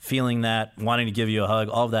feeling that, wanting to give you a hug,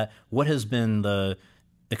 all of that. What has been the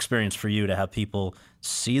experience for you to have people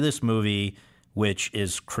see this movie, which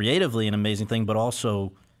is creatively an amazing thing, but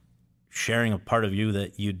also sharing a part of you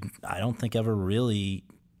that I don't think ever really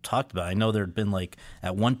talked about? I know there had been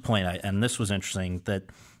at one point, and this was interesting, that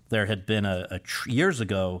there had been years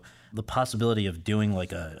ago the possibility of doing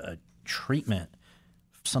a treatment,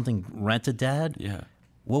 something Rent-A-Dad. Yeah.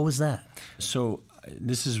 What was that? So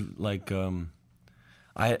this is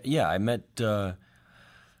I met a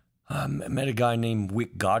guy named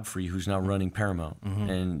Wick Godfrey who's now running Paramount,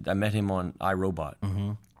 and I met him on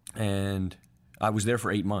iRobot, and I was there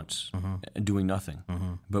for 8 months doing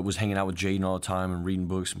nothing, but was hanging out with Jaden all the time and reading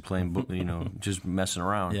books and playing, just messing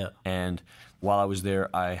around. Yeah. And while I was there,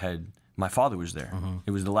 my father was there.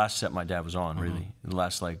 It was the last set my dad was on, really, the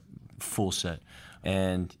last full set.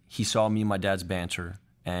 And he saw me and my dad's banter,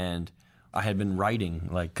 and I had been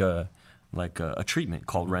writing a treatment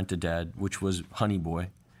called Rent-A-Dad, which was Honey Boy,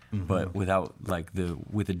 but without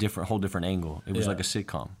with a whole different angle. It was like a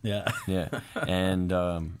sitcom. Yeah, yeah. And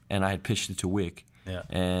I had pitched it to Wick. Yeah.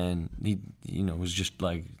 And he, was just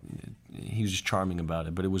he was just charming about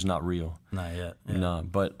it, but it was not real. Not yet. Yeah. No,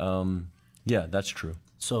 but yeah, that's true.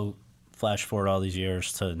 So flash forward all these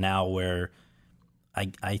years to now, where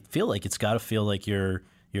I feel like it's got to feel like you're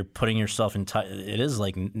putting yourself in. It is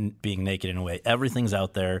like being naked in a way. Everything's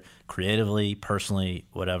out there, creatively, personally,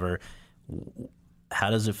 whatever. How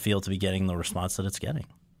does it feel to be getting the response that it's getting?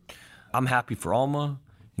 I'm happy for Alma.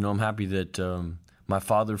 I'm happy that my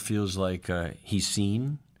father feels like he's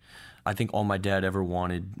seen. I think all my dad ever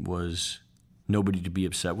wanted was nobody to be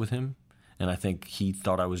upset with him. And I think he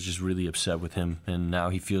thought I was just really upset with him. And now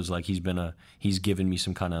he feels like he's given me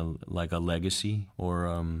some kind of a legacy,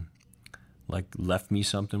 or left me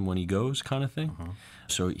something when he goes, kind of thing.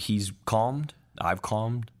 So he's calmed. I've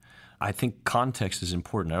calmed. I think context is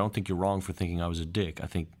important. I don't think you're wrong for thinking I was a dick. I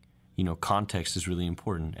think, context is really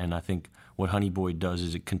important. And I think what Honey Boy does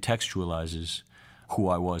is it contextualizes who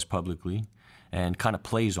I was publicly and kind of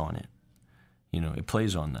plays on it. It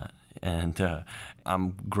plays on that. And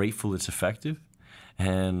I'm grateful it's effective,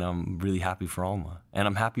 and I'm really happy for Alma. And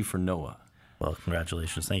I'm happy for Noah. Well,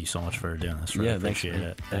 congratulations. Thank you so much for doing this. Really appreciate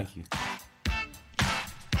it. Thank you.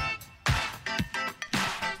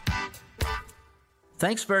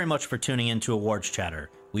 Thanks very much for tuning in to Awards Chatter.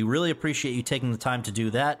 We really appreciate you taking the time to do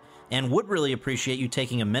that, and would really appreciate you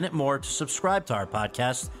taking a minute more to subscribe to our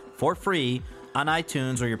podcast for free on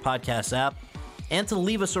iTunes or your podcast app, and to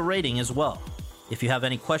leave us a rating as well. If you have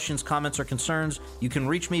any questions, comments, or concerns, you can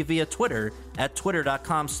reach me via Twitter at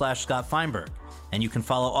twitter.com/Scott Feinberg. And you can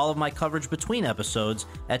follow all of my coverage between episodes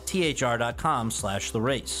at thr.com/The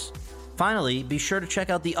Race. Finally, be sure to check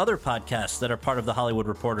out the other podcasts that are part of the Hollywood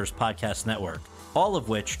Reporters Podcast Network, all of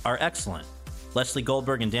which are excellent. Leslie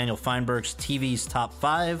Goldberg and Daniel Feinberg's TV's Top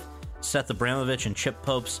 5, Seth Abramovich and Chip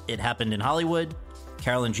Pope's It Happened in Hollywood,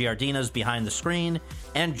 Carolyn Giardina's Behind the Screen,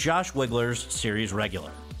 and Josh Wigler's Series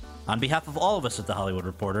Regular. On behalf of all of us at The Hollywood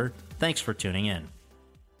Reporter, thanks for tuning in.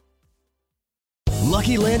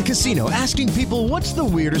 Lucky Land Casino, asking people, what's the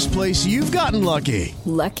weirdest place you've gotten lucky?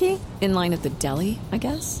 Lucky? In line at the deli, I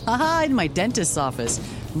guess? Aha, in my dentist's office.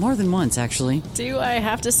 More than once, actually. Do I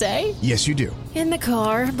have to say? Yes, you do. In the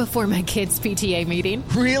car before my kids' PTA meeting.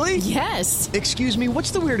 Really? Yes. Excuse me,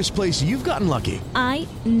 what's the weirdest place you've gotten lucky? I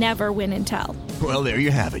never win and tell. Well, there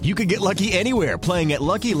you have it. You can get lucky anywhere, playing at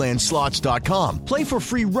LuckyLandSlots.com. Play for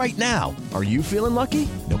free right now. Are you feeling lucky?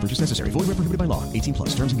 No purchase necessary. Void where prohibited by law.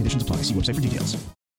 18+. Terms and conditions apply. See website for details.